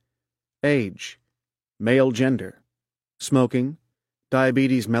disease, age, male gender, smoking,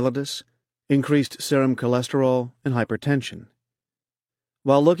 diabetes mellitus, increased serum cholesterol, and hypertension.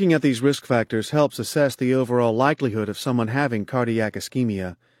 While looking at these risk factors helps assess the overall likelihood of someone having cardiac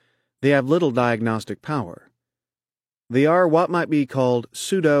ischemia, they have little diagnostic power. They are what might be called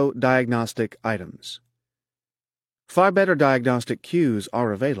pseudo-diagnostic items. Far better diagnostic cues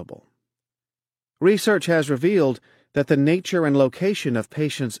are available. Research has revealed that the nature and location of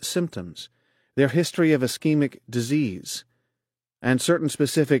patients' symptoms, their history of ischemic disease, and certain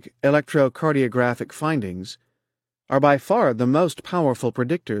specific electrocardiographic findings are by far the most powerful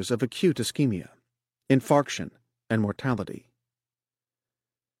predictors of acute ischemia, infarction, and mortality.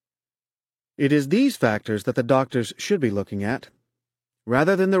 It is these factors that the doctors should be looking at,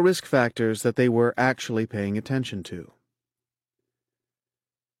 rather than the risk factors that they were actually paying attention to.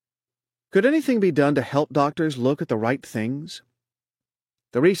 Could anything be done to help doctors look at the right things?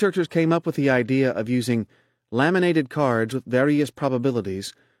 The researchers came up with the idea of using laminated cards with various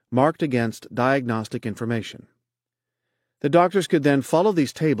probabilities marked against diagnostic information. The doctors could then follow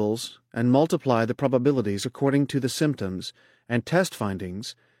these tables and multiply the probabilities according to the symptoms and test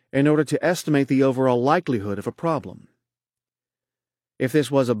findings in order to estimate the overall likelihood of a problem. If this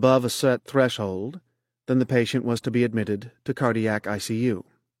was above a set threshold, then the patient was to be admitted to cardiac ICU.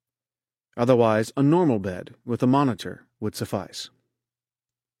 Otherwise, a normal bed with a monitor would suffice.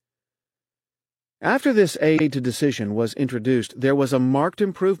 After this aid to decision was introduced, there was a marked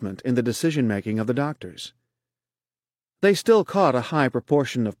improvement in the decision-making of the doctors. They still caught a high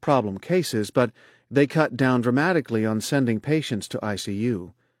proportion of problem cases, but they cut down dramatically on sending patients to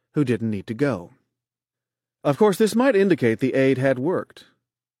ICU who didn't need to go. Of course, this might indicate the aid had worked,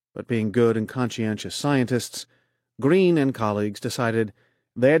 but being good and conscientious scientists, Green and colleagues decided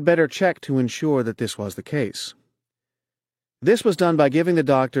they had better check to ensure that this was the case. This was done by giving the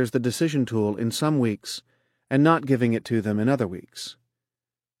doctors the decision tool in some weeks and not giving it to them in other weeks.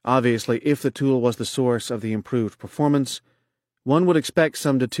 Obviously, if the tool was the source of the improved performance, one would expect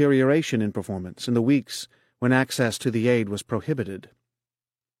some deterioration in performance in the weeks when access to the aid was prohibited.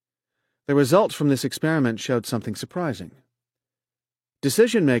 The results from this experiment showed something surprising.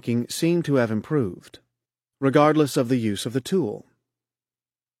 Decision-making seemed to have improved, regardless of the use of the tool.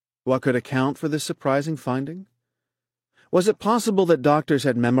 What could account for this surprising finding? Was it possible that doctors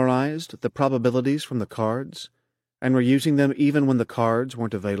had memorized the probabilities from the cards and were using them even when the cards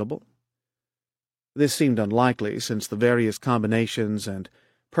weren't available? This seemed unlikely, since the various combinations and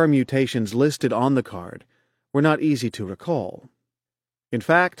permutations listed on the card were not easy to recall. In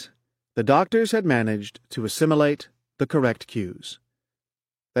fact, the doctors had managed to assimilate the correct cues.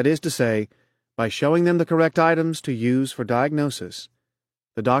 That is to say, by showing them the correct items to use for diagnosis,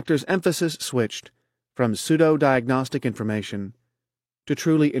 the doctor's emphasis switched from pseudo-diagnostic information to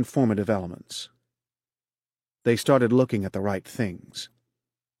truly informative elements. They started looking at the right things.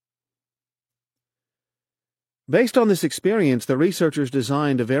 Based on this experience, the researchers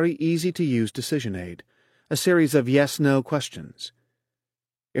designed a very easy-to-use decision aid, a series of yes-no questions.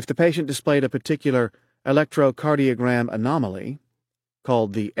 If the patient displayed a particular electrocardiogram anomaly,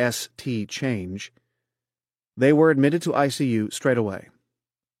 called the ST change, they were admitted to ICU straight away.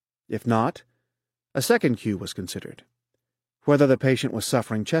 If not, a second cue was considered, whether the patient was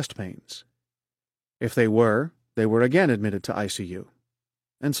suffering chest pains. If they were again admitted to ICU,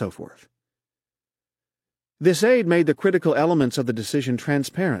 and so forth. This aid made the critical elements of the decision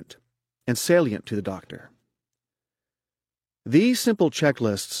transparent and salient to the doctor. These simple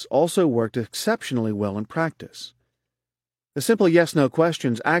checklists also worked exceptionally well in practice. The simple yes-no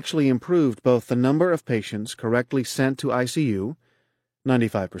questions actually improved both the number of patients correctly sent to ICU,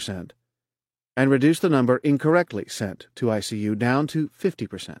 95%, and reduced the number incorrectly sent to ICU down to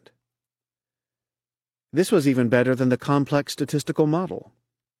 50%. This was even better than the complex statistical model.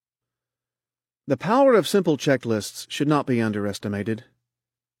 The power of simple checklists should not be underestimated.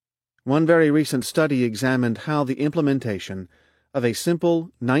 One very recent study examined how the implementation of a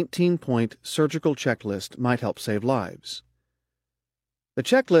simple 19-point surgical checklist might help save lives. The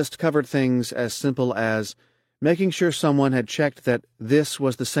checklist covered things as simple as making sure someone had checked that this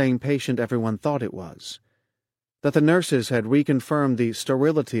was the same patient everyone thought it was, that the nurses had reconfirmed the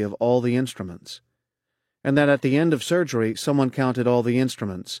sterility of all the instruments, and that at the end of surgery someone counted all the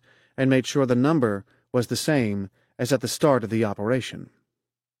instruments and made sure the number was the same as at the start of the operation.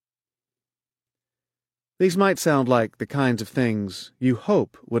 These might sound like the kinds of things you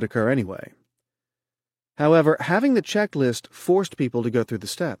hope would occur anyway. However, having the checklist forced people to go through the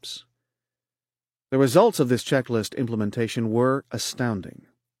steps. The results of this checklist implementation were astounding.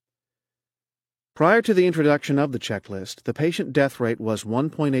 Prior to the introduction of the checklist, the patient death rate was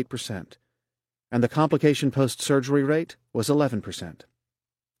 1.8%, and the complication post-surgery rate was 11%.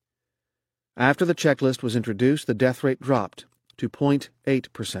 After the checklist was introduced, the death rate dropped to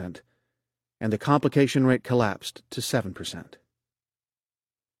 0.8%, and the complication rate collapsed to 7%.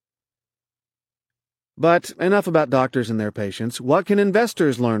 But enough about doctors and their patients. What can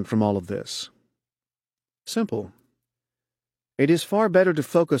investors learn from all of this? Simple. It is far better to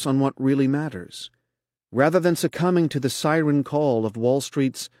focus on what really matters, rather than succumbing to the siren call of Wall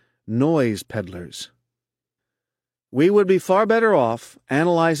Street's noise peddlers. We would be far better off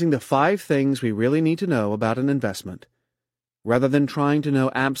analyzing the 5 things we really need to know about an investment, rather than trying to know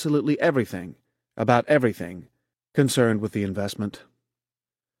absolutely everything about everything concerned with the investment.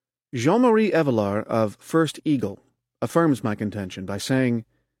 Jean-Marie Evelard of First Eagle affirms my contention by saying,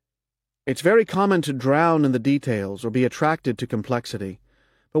 "It's very common to drown in the details or be attracted to complexity,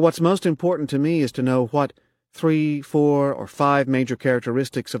 but what's most important to me is to know what 3, 4, or 5 major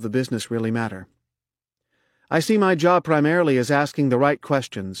characteristics of the business really matter. I see my job primarily as asking the right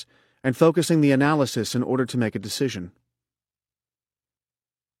questions and focusing the analysis in order to make a decision."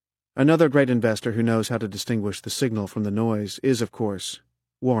 Another great investor who knows how to distinguish the signal from the noise is, of course,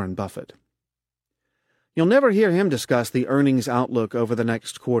 Warren Buffett. You'll never hear him discuss the earnings outlook over the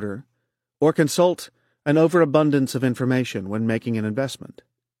next quarter or consult an overabundance of information when making an investment.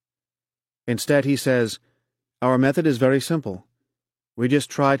 Instead, he says, "Our method is very simple. We just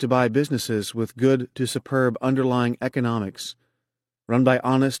try to buy businesses with good to superb underlying economics, run by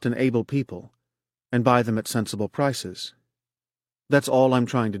honest and able people, and buy them at sensible prices. That's all I'm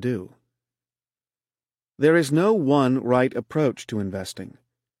trying to do. There is no one right approach to investing,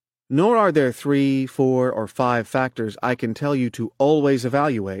 nor are there 3, 4, or 5 factors I can tell you to always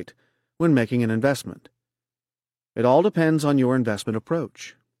evaluate when making an investment. It all depends on your investment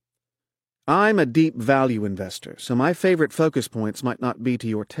approach. I'm a deep value investor, so my favorite focus points might not be to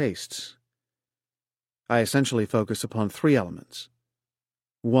your tastes. I essentially focus upon 3 elements.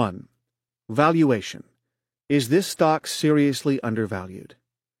 1. Valuation. Is this stock seriously undervalued?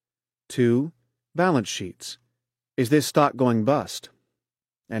 2. Balance sheets. Is this stock going bust?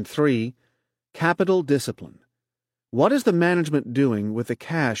 And 3. Capital discipline. What is the management doing with the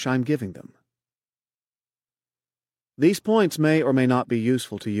cash I'm giving them? These points may or may not be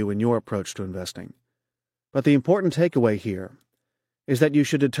useful to you in your approach to investing, but the important takeaway here is that you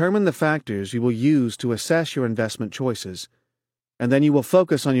should determine the factors you will use to assess your investment choices, and then you will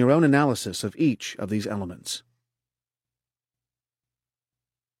focus on your own analysis of each of these elements.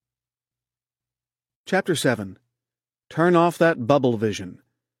 Chapter 7. Turn off that bubble vision.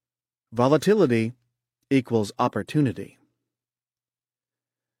 Volatility equals opportunity.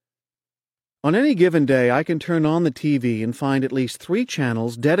 On any given day, I can turn on the TV and find at least 3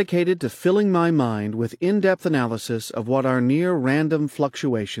 channels dedicated to filling my mind with in-depth analysis of what are near-random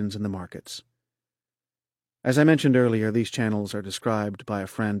fluctuations in the markets. As I mentioned earlier, these channels are described by a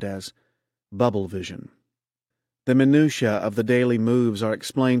friend as bubble vision. The minutiae of the daily moves are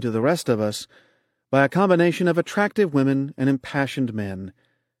explained to the rest of us by a combination of attractive women and impassioned men,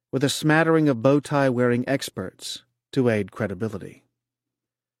 with a smattering of bow-tie-wearing experts to aid credibility.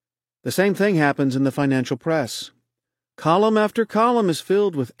 The same thing happens in the financial press. Column after column is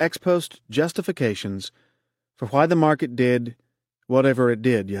filled with ex-post justifications for why the market did whatever it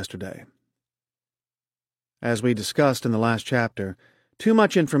did yesterday. As we discussed in the last chapter, too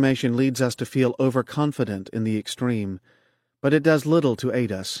much information leads us to feel overconfident in the extreme, but it does little to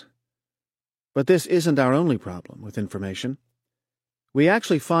aid us. But this isn't our only problem with information. We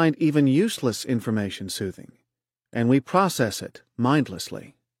actually find even useless information soothing, and we process it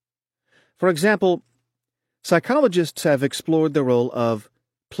mindlessly. For example, psychologists have explored the role of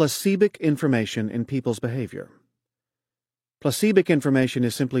placebic information in people's behavior. Placebic information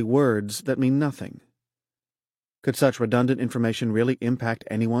is simply words that mean nothing. Could such redundant information really impact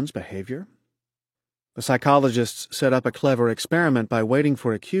anyone's behavior? The psychologists set up a clever experiment by waiting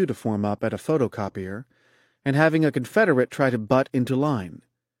for a queue to form up at a photocopier and having a Confederate try to butt into line.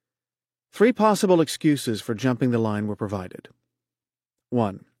 3 possible excuses for jumping the line were provided.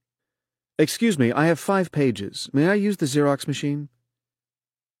 1. Excuse me, I have 5 pages. May I use the Xerox machine?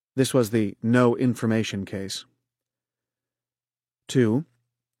 This was the no information case. 2.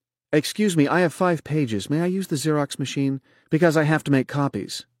 Excuse me, I have 5 pages. May I use the Xerox machine? Because I have to make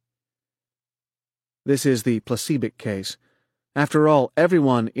copies. This is the placebic case. After all,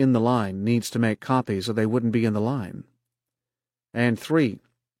 everyone in the line needs to make copies or they wouldn't be in the line. And 3.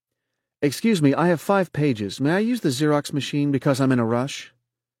 Excuse me, I have 5 pages. May I use the Xerox machine because I'm in a rush?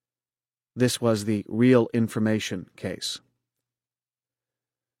 This was the real information case.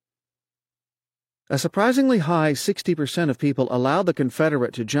 A surprisingly high 60% of people allowed the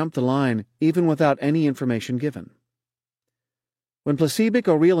Confederate to jump the line even without any information given. When placebic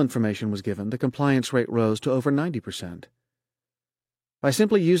or real information was given, the compliance rate rose to over 90%. By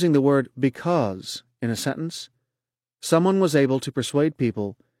simply using the word because in a sentence, someone was able to persuade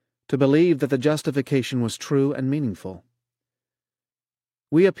people to believe that the justification was true and meaningful.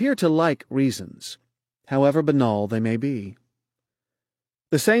 We appear to like reasons, however banal they may be.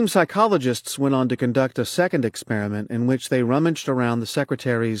 The same psychologists went on to conduct a second experiment in which they rummaged around the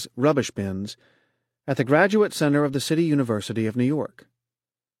secretary's rubbish bins at the Graduate Center of the City University of New York.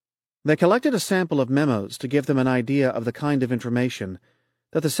 They collected a sample of memos to give them an idea of the kind of information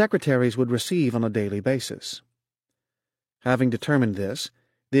that the secretaries would receive on a daily basis. Having determined this,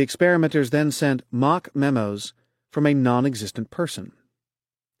 the experimenters then sent mock memos from a non-existent person.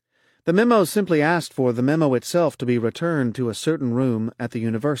 The memos simply asked for the memo itself to be returned to a certain room at the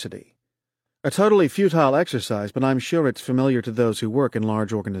university. A totally futile exercise, but I'm sure it's familiar to those who work in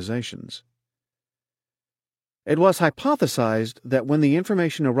large organizations. It was hypothesized that when the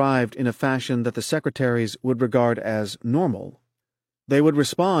information arrived in a fashion that the secretaries would regard as normal, they would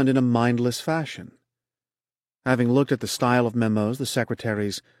respond in a mindless fashion. Having looked at the style of memos the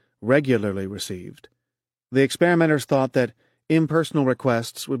secretaries regularly received, the experimenters thought that impersonal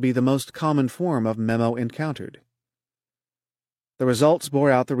requests would be the most common form of memo encountered. The results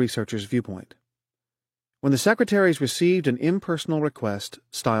bore out the researchers' viewpoint. When the secretaries received an impersonal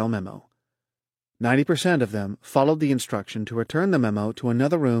request-style memo, 90% of them followed the instruction to return the memo to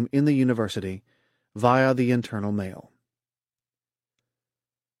another room in the university via the internal mail.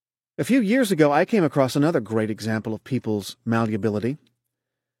 A few years ago, I came across another great example of people's malleability.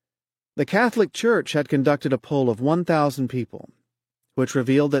 The Catholic Church had conducted a poll of 1,000 people, which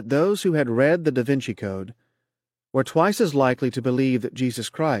revealed that those who had read the Da Vinci Code were twice as likely to believe that Jesus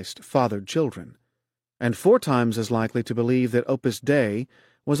Christ fathered children, and 4 times as likely to believe that Opus Dei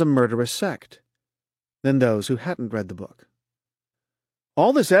was a murderous sect than those who hadn't read the book.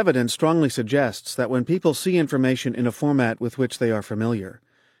 All this evidence strongly suggests that when people see information in a format with which they are familiar,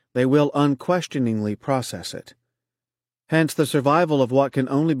 they will unquestioningly process it. Hence the survival of what can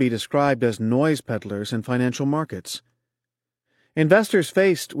only be described as noise peddlers in financial markets. Investors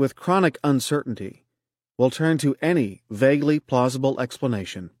faced with chronic uncertainty will turn to any vaguely plausible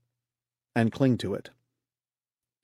explanation and cling to it.